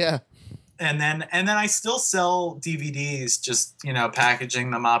take it, yeah. And then I still sell DVDs, just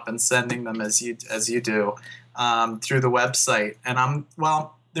packaging them up and sending them as you do through the website. And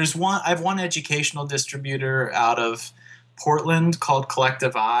I have one educational distributor out of Portland called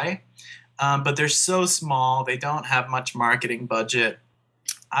Collective Eye, but they're so small. They don't have much marketing budget.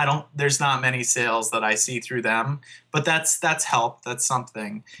 There's not many sales that I see through them, but that's help. That's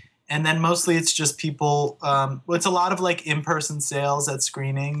something. And then mostly it's just people. It's a lot of like in-person sales at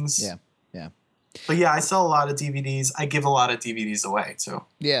screenings. Yeah. But yeah, I sell a lot of DVDs. I give a lot of DVDs away too.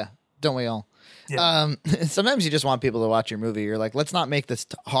 Yeah, don't we all? Yeah. Sometimes you just want people to watch your movie. You're like, let's not make this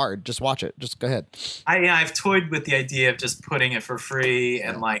hard. Just watch it. Just go ahead. I've toyed with the idea of just putting it for free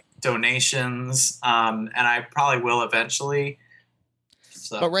and like donations, and I probably will eventually.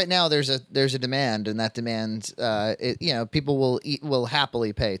 So. But right now there's a demand, and that demand, people will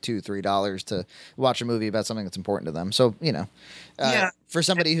happily pay $2-3 to watch a movie about something that's important to them. So for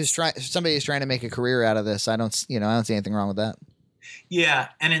somebody who's trying to make a career out of this, I don't see anything wrong with that. Yeah,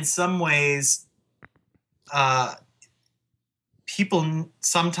 and in some ways, people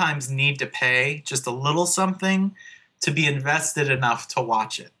sometimes need to pay just a little something to be invested enough to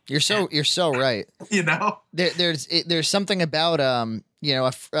watch it. You're so right. There's something about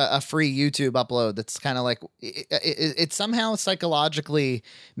a free YouTube upload that's kind of like it somehow psychologically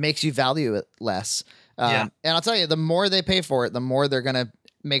makes you value it less. And I'll tell you, the more they pay for it, the more they're gonna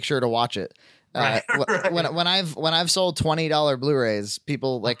make sure to watch it. Right. When I've sold $20 Blu-rays,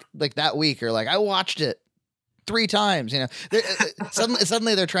 people like that week are like, I watched it 3 times.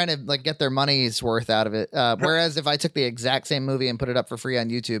 Suddenly they're trying to like get their money's worth out of it. Whereas if I took the exact same movie and put it up for free on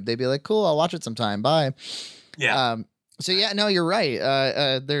YouTube, they'd be like, cool, I'll watch it sometime. Bye. Yeah. So yeah, no, you're right.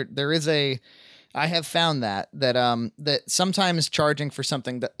 There is I have found that sometimes charging for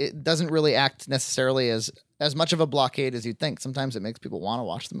something that it doesn't really act necessarily as much of a blockade as you'd think. Sometimes it makes people want to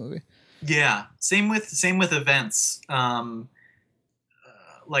watch the movie. Yeah. Same with events.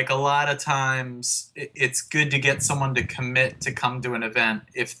 Like a lot of times it's good to get someone to commit to come to an event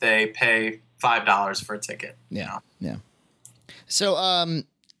if they pay $5 for a ticket. Yeah. Yeah. So,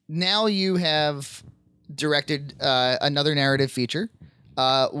 now you have directed, another narrative feature,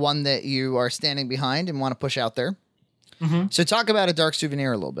 one that you are standing behind and want to push out there. Mm-hmm. So talk about A Dark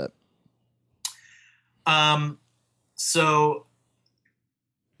Souvenir a little bit. So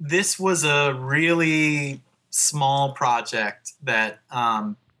this was a really small project that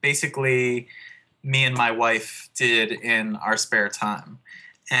basically me and my wife did in our spare time.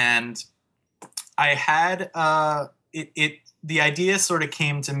 And I had the idea sort of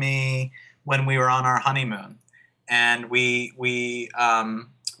came to me when we were on our honeymoon, and we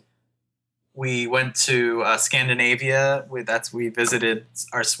went to Scandinavia. We visited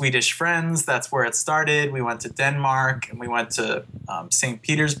our Swedish friends. That's where it started. We went to Denmark, and we went to St.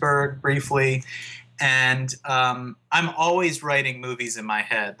 Petersburg briefly. And I'm always writing movies in my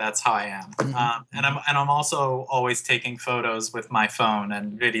head. That's how I am. And I'm also always taking photos with my phone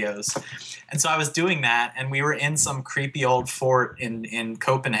and videos. And so I was doing that, and we were in some creepy old fort in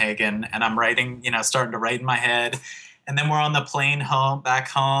Copenhagen, and I'm writing, starting to write in my head. And then we're on the plane back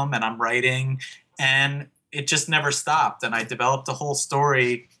home, and I'm writing, and it just never stopped. And I developed a whole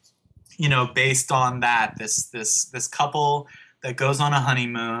story, based on that. This couple that goes on a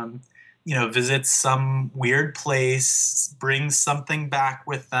honeymoon, visits some weird place, brings something back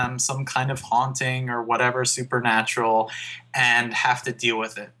with them, some kind of haunting or whatever supernatural, and have to deal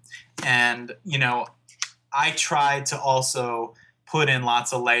with it. And, I tried to also put in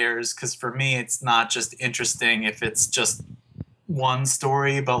lots of layers, because for me, it's not just interesting if it's just one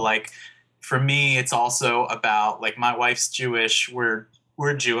story, but like for me, it's also about, like, my wife's Jewish. We're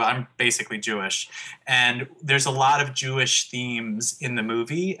Jew. I'm basically Jewish. And there's a lot of Jewish themes in the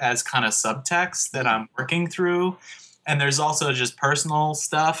movie as kind of subtext that I'm working through. And there's also just personal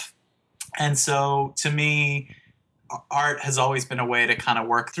stuff. And so to me, art has always been a way to kind of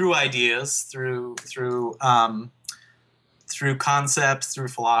work through ideas, through concepts, through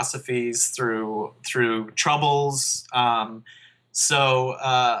philosophies, through troubles. So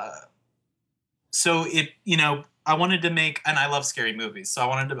it, I wanted to make, and I love scary movies, so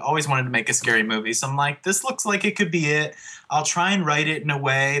always wanted to make a scary movie. So I'm like, this looks like it could be it. I'll try and write it in a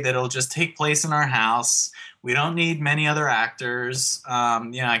way that'll just take place in our house. We don't need many other actors.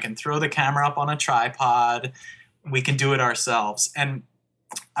 I can throw the camera up on a tripod. We can do it ourselves. And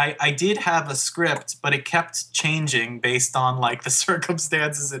I did have a script, but it kept changing based on, like, the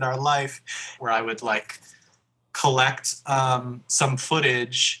circumstances in our life, where I would, like, collect some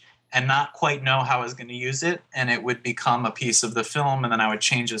footage and not quite know how I was going to use it, and it would become a piece of the film, and then I would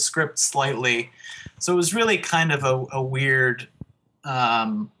change the script slightly. So it was really kind of a weird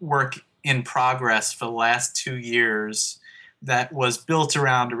work in progress for the last 2 years that was built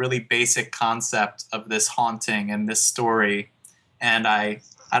around a really basic concept of this haunting and this story. And I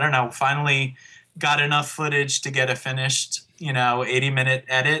don't know, finally got enough footage to get a finished 80-minute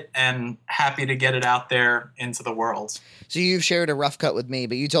edit, and happy to get it out there into the world. So you've shared a rough cut with me,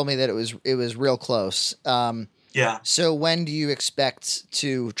 but you told me that it was real close. Yeah. So when do you expect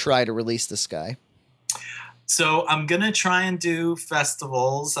to try to release this guy? So I'm gonna try and do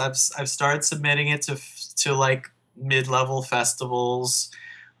festivals. I've started submitting it to like mid-level festivals,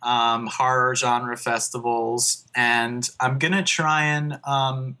 horror genre festivals, and I'm gonna try and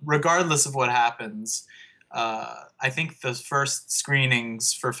regardless of what happens. I think the first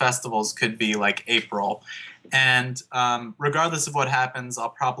screenings for festivals could be like April. And regardless of what happens, I'll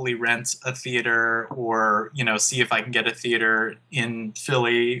probably rent a theater or, see if I can get a theater in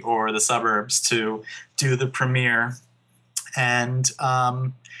Philly or the suburbs to do the premiere. And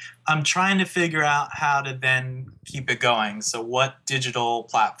I'm trying to figure out how to then keep it going. So what digital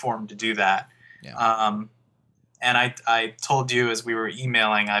platform to do that? Yeah. And I told you as we were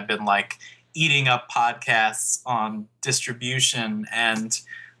emailing, I've been like eating up podcasts on distribution, and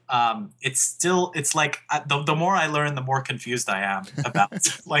it's like the more I learn, the more confused I am about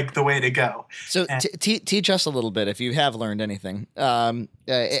like the way to go. So teach us a little bit, if you have learned anything,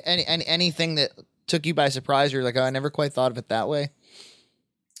 anything that took you by surprise. You're like, oh, I never quite thought of it that way.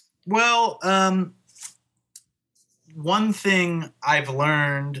 Well, one thing I've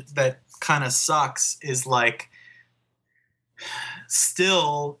learned that kind of sucks is, like,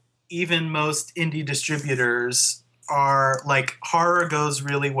 still, even most indie distributors are like, horror goes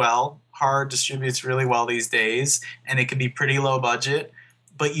really well. Horror distributes really well these days, and it can be pretty low budget,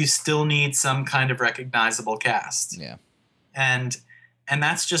 but you still need some kind of recognizable cast. Yeah. And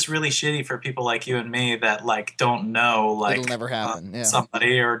that's just really shitty for people like you and me that, like, don't know, like, it'll never happen.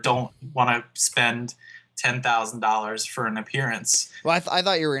 Somebody, or don't want to spend $10,000 for an appearance. Well, I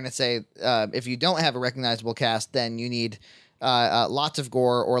thought you were going to say, if you don't have a recognizable cast, then you need lots of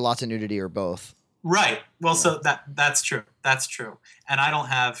gore or lots of nudity or both. Right. Well, so that's true. That's true. And I don't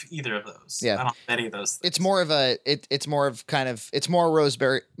have either of those. Yeah. I don't have any of those things. It's more more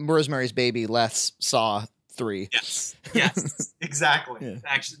Rosemary's Baby, less Saw 3. Yes. Yes. Exactly. Yeah.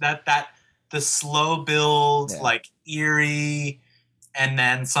 Actually, that the slow build, like, eerie, and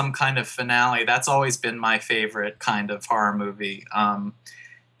then some kind of finale. That's always been my favorite kind of horror movie.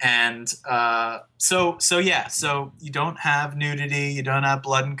 And so yeah, so you don't have nudity, you don't have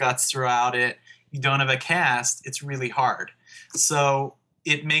blood and guts throughout it, you don't have a cast. It's really hard. So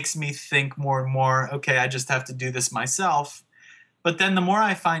it makes me think more and more, okay, I just have to do this myself. But then the more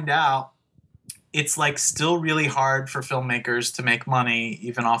I find out, it's like still really hard for filmmakers to make money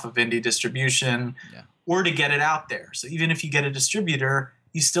even off of indie distribution, or to get it out there. So even if you get a distributor,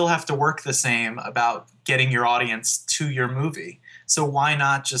 you still have to work the same about getting your audience to your movie. So why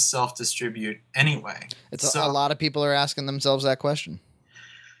not just self-distribute anyway? A lot of people are asking themselves that question.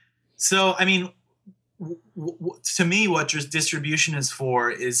 So, I mean, to me, what just distribution is for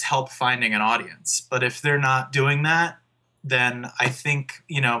is help finding an audience. But if they're not doing that, then I think,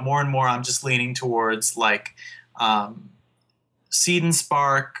 more and more I'm just leaning towards like Seed and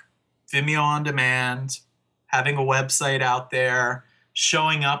Spark, Vimeo on Demand, having a website out there,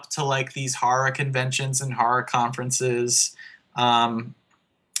 showing up to like these horror conventions and horror conferences. And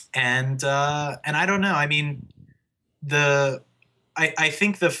I don't know. I mean, I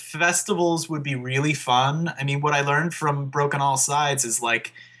think the festivals would be really fun. I mean, what I learned from Broken All Sides is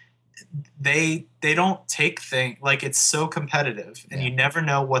like they don't take things like it's so competitive, and you never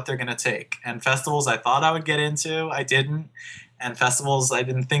know what they're going to take. And festivals I thought I would get into, I didn't. And festivals I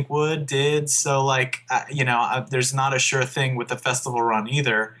didn't think did. So like, there's not a sure thing with the festival run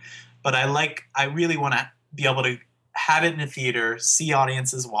either. But I really want to be able to have it in a theater, see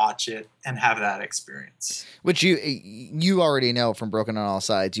audiences watch it, and have that experience. Which you already know from Broken on All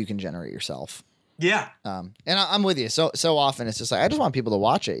Sides, you can generate yourself. Yeah. And I'm with you. So often it's just like, I just want people to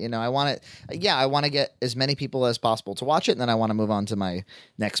watch it. I want it. I want to get as many people as possible to watch it. And then I want to move on to my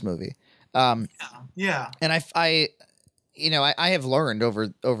next movie. Yeah. And I have learned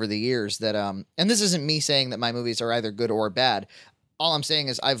over the years that, and this isn't me saying that my movies are either good or bad. All I'm saying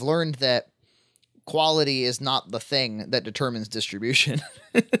is I've learned that quality is not the thing that determines distribution.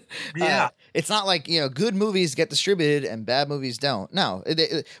 Yeah. It's not like, good movies get distributed and bad movies don't. No,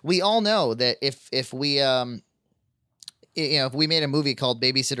 we all know that if we made a movie called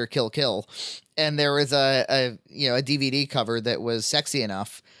Babysitter Kill Kill and there was a DVD cover that was sexy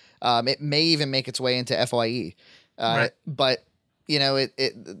enough, it may even make its way into FYE. Right. But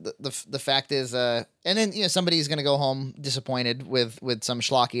the fact is, and then somebody's gonna go home disappointed with some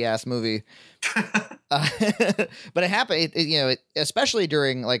schlocky ass movie. But it happened, especially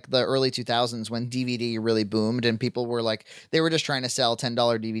during like the early 2000s when DVD really boomed and people were like, they were just trying to sell $10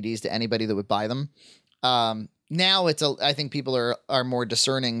 DVDs to anybody that would buy them. Now I think people are more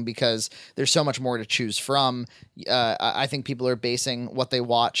discerning because there's so much more to choose from. I think people are basing what they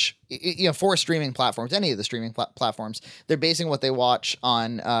watch, for streaming platforms, any of the streaming platforms, they're basing what they watch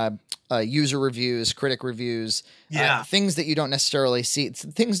on user reviews, critic reviews, things that you don't necessarily see,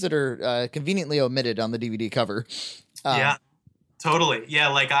 things that are conveniently omitted on the DVD cover. Yeah, totally. Yeah,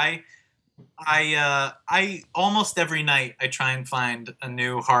 like I almost every night I try and find a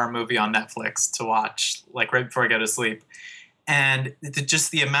new horror movie on Netflix to watch, like right before I go to sleep. And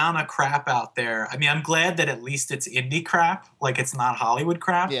just the amount of crap out there. I mean, I'm glad that at least it's indie crap, like it's not Hollywood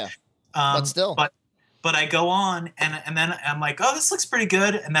crap. Yeah, but still. But I go on and then I'm like, oh, this looks pretty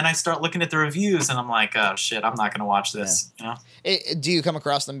good. And then I start looking at the reviews and I'm like, oh shit, I'm not going to watch this. Yeah. Do you come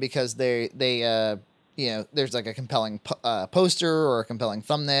across them because they there's like a compelling poster or a compelling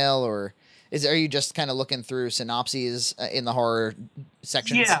thumbnail, or are you just kind of looking through synopses in the horror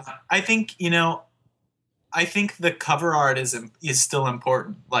sections? Yeah, I think the cover art is still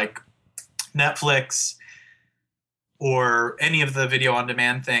important. Like Netflix or any of the video on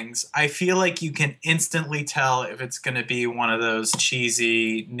demand things, I feel like you can instantly tell if it's going to be one of those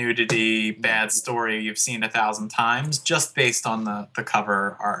cheesy nudity bad story you've seen 1,000 times just based on the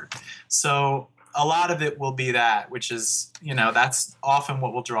cover art. So a lot of it will be that, which is, that's often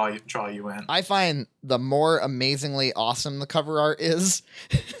what will draw you in. I find the more amazingly awesome the cover art is,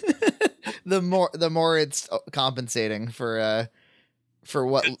 the more it's compensating for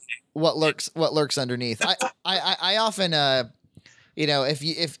what lurks underneath. I often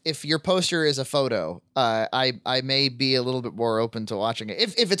if your poster is a photo, I may be a little bit more open to watching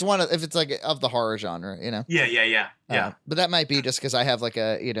it if it's like of the horror genre, Yeah. But that might be just because I have like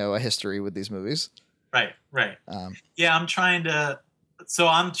a history with these movies. Right. Yeah, I'm trying to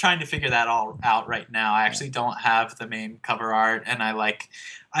figure that all out right now. I actually don't have the main cover art, and I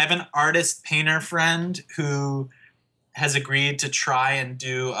have an artist painter friend who has agreed to try and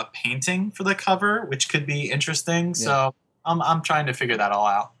do a painting for the cover, which could be interesting. Yeah. So I'm trying to figure that all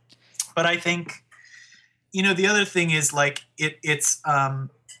out. But I think, the other thing is like it's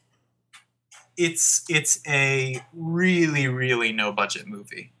a really, really no budget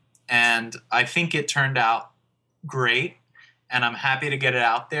movie. And I think it turned out great. and I'm happy to get it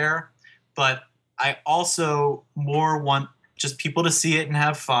out there. But I also more want just people to see it and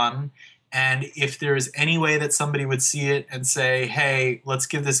have fun. And if there's any way that somebody would see it and say, hey, let's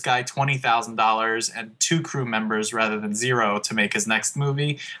give this guy $20,000 and 2 crew members rather than 0 to make his next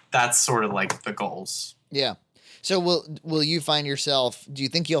movie, that's sort of like the goals. Yeah. So will you find yourself, do you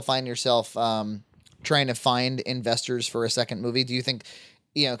think you'll find yourself trying to find investors for a second movie? Do you think,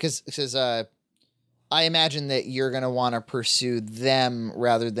 because I imagine that you're going to want to pursue them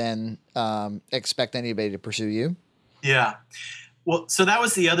rather than expect anybody to pursue you? Yeah. Well, so that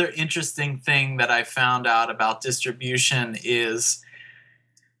was the other interesting thing that I found out about distribution is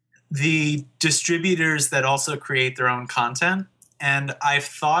the distributors that also create their own content. And I've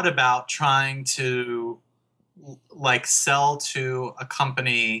thought about trying to like sell to a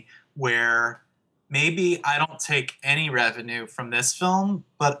company where maybe I don't take any revenue from this film,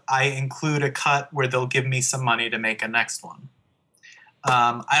 but I include a cut where they'll give me some money to make a next one.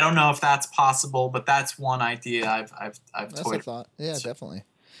 I don't know if that's possible, but that's one idea I've That's toyed a thought. Yeah, definitely.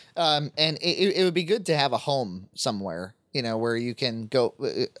 And it would be good to have a home somewhere, where you can go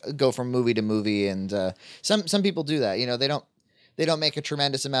from movie to movie. And some people do that. They don't make a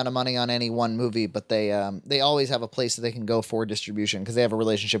tremendous amount of money on any one movie, but they always have a place that they can go for distribution because they have a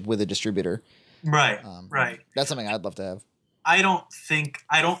relationship with a distributor. Right. Right. That's something I'd love to have.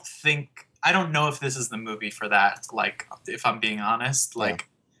 I don't know if this is the movie for that. Like, if I'm being honest, like,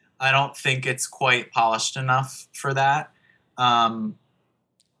 yeah. I don't think it's quite polished enough for that.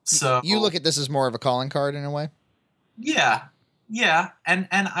 So you look at this as more of a calling card in a way. Yeah. Yeah. And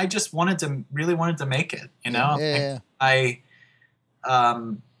I just really wanted to make it, Yeah. I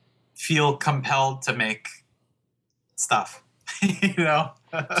feel compelled to make stuff,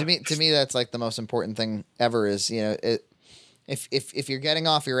 to me, that's like the most important thing ever is, if you're getting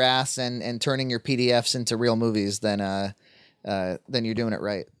off your ass and turning your PDFs into real movies, then you're doing it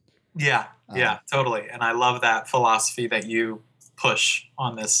right. Yeah. Yeah, totally. And I love that philosophy that you push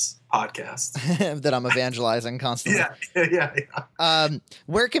on this podcast that I'm evangelizing constantly. Yeah.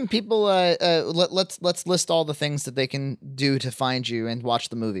 Where can people, let's list all the things that they can do to find you and watch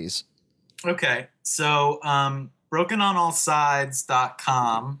the movies. Okay. So,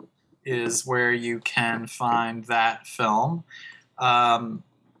 brokenonallsides.com is where you can find that film.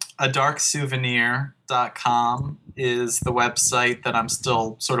 adarksouvenir.com is the website that I'm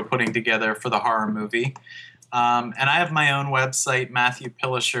still sort of putting together for the horror movie. And I have my own website,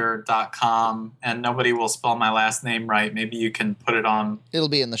 matthewpilisher.com, and nobody will spell my last name right. Maybe you can put it on. It'll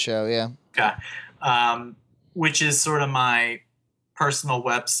be in the show, yeah. Okay. Which is sort of my personal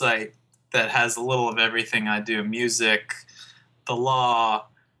website that has a little of everything I do: music, the law,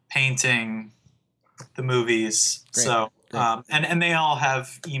 painting, the movies. Great. So, and they all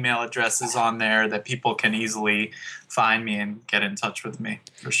have email addresses on there that people can easily find me and get in touch with me,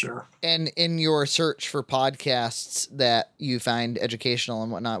 for sure. And in your search for podcasts that you find educational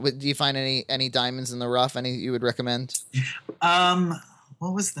and whatnot, do you find any diamonds in the rough? Any you would recommend?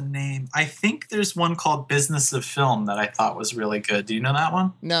 What was the name? I think there's one called Business of Film that I thought was really good. Do you know that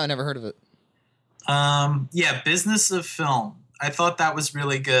one? No, I never heard of it. Yeah, Business of Film. I thought that was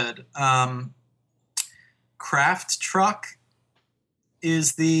really good. Craft Truck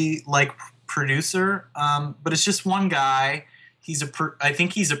is the producer, but it's just one guy. I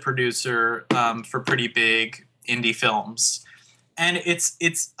think he's a producer for pretty big indie films, and it's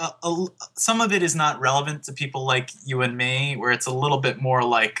some of it is not relevant to people like you and me, where it's a little bit more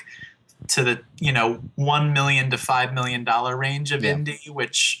like to the $1 million to $5 million range of indie,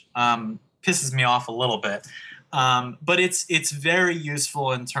 which pisses me off a little bit. But it's very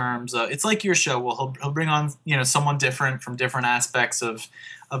useful in terms of, it's like your show. Well, he'll bring on someone different from different aspects of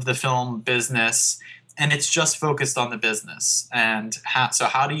the film business, and it's just focused on the business and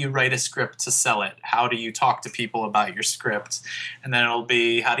how do you write a script to sell it? How do you talk to people about your script? And then it'll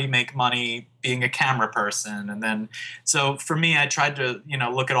be, how do you make money being a camera person? And then, so for me, I tried to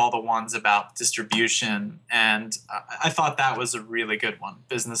look at all the ones about distribution, and I thought that was a really good one,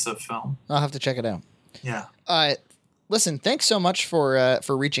 Business of Film. I'll have to check it out. Yeah. Listen, thanks so much for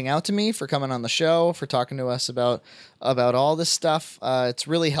reaching out to me, for coming on the show, for talking to us about all this stuff. It's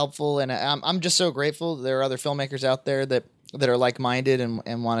really helpful, and I'm just so grateful there are other filmmakers out there that are like-minded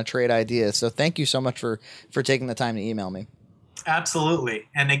and want to trade ideas. So thank you so much for taking the time to email me. Absolutely.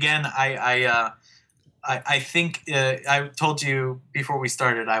 And again, I think I told you before we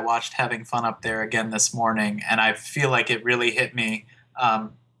started, I watched Having Fun Up There again this morning, and I feel like it really hit me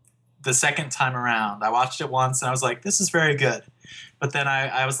the second time around. I watched it once and I was like, this is very good. But then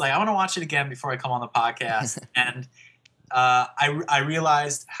I was like, I want to watch it again before I come on the podcast. And I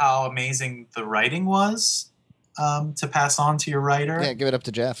realized how amazing the writing was. to pass on to your writer. Yeah, give it up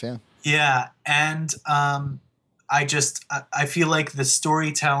to Jeff. Yeah. Yeah, and I feel like the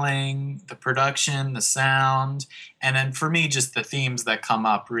storytelling, the production, the sound, and then for me, just the themes that come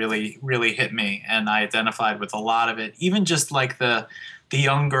up really, really hit me, and I identified with a lot of it. Even just like the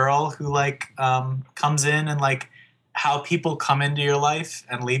young girl who like comes in, and like how people come into your life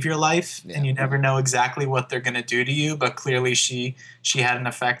and leave your life, and you never know exactly what they're going to do to you, but clearly she had an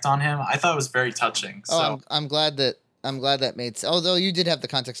effect on him. I thought it was very touching. Oh, so. I'm glad that made sense. Although you did have the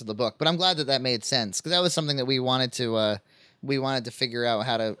context of the book, but I'm glad that made sense, because that was something that we wanted to figure out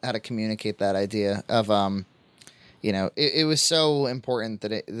how to communicate that idea of it was so important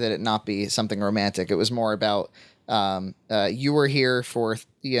that it not be something romantic. It was more about you were here for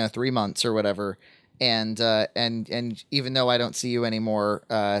 3 months or whatever, and even though I don't see you anymore,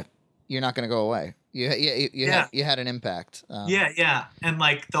 you're not going to go away. You had an impact. And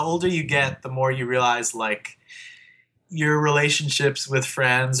like the older you get, the more you realize like your relationships with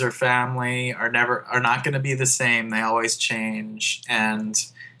friends or family are not going to be the same. They always change, and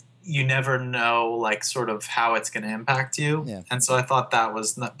you never know like sort of how it's going to impact you. Yeah. And so I thought that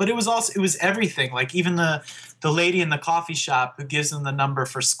was but it was everything. Like even the lady in the coffee shop who gives them the number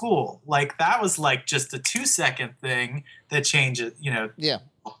for school, like that was like just a 2-second thing that changes, Yeah.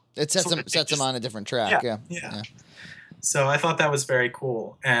 It sets them on a different track. Yeah. So I thought that was very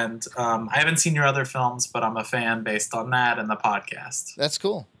cool. And I haven't seen your other films, but I'm a fan based on that and the podcast. That's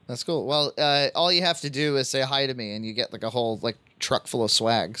cool. Well, all you have to do is say hi to me, and you get like a whole like truck full of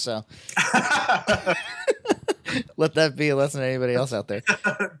swag. So let that be a lesson to anybody else out there.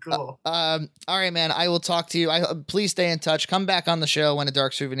 Cool. All right, man. I will talk to you. Please stay in touch. Come back on the show when A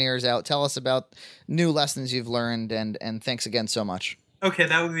Dark Souvenir is out. Tell us about new lessons you've learned, and thanks again so much. Okay,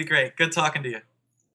 that would be great. Good talking to you.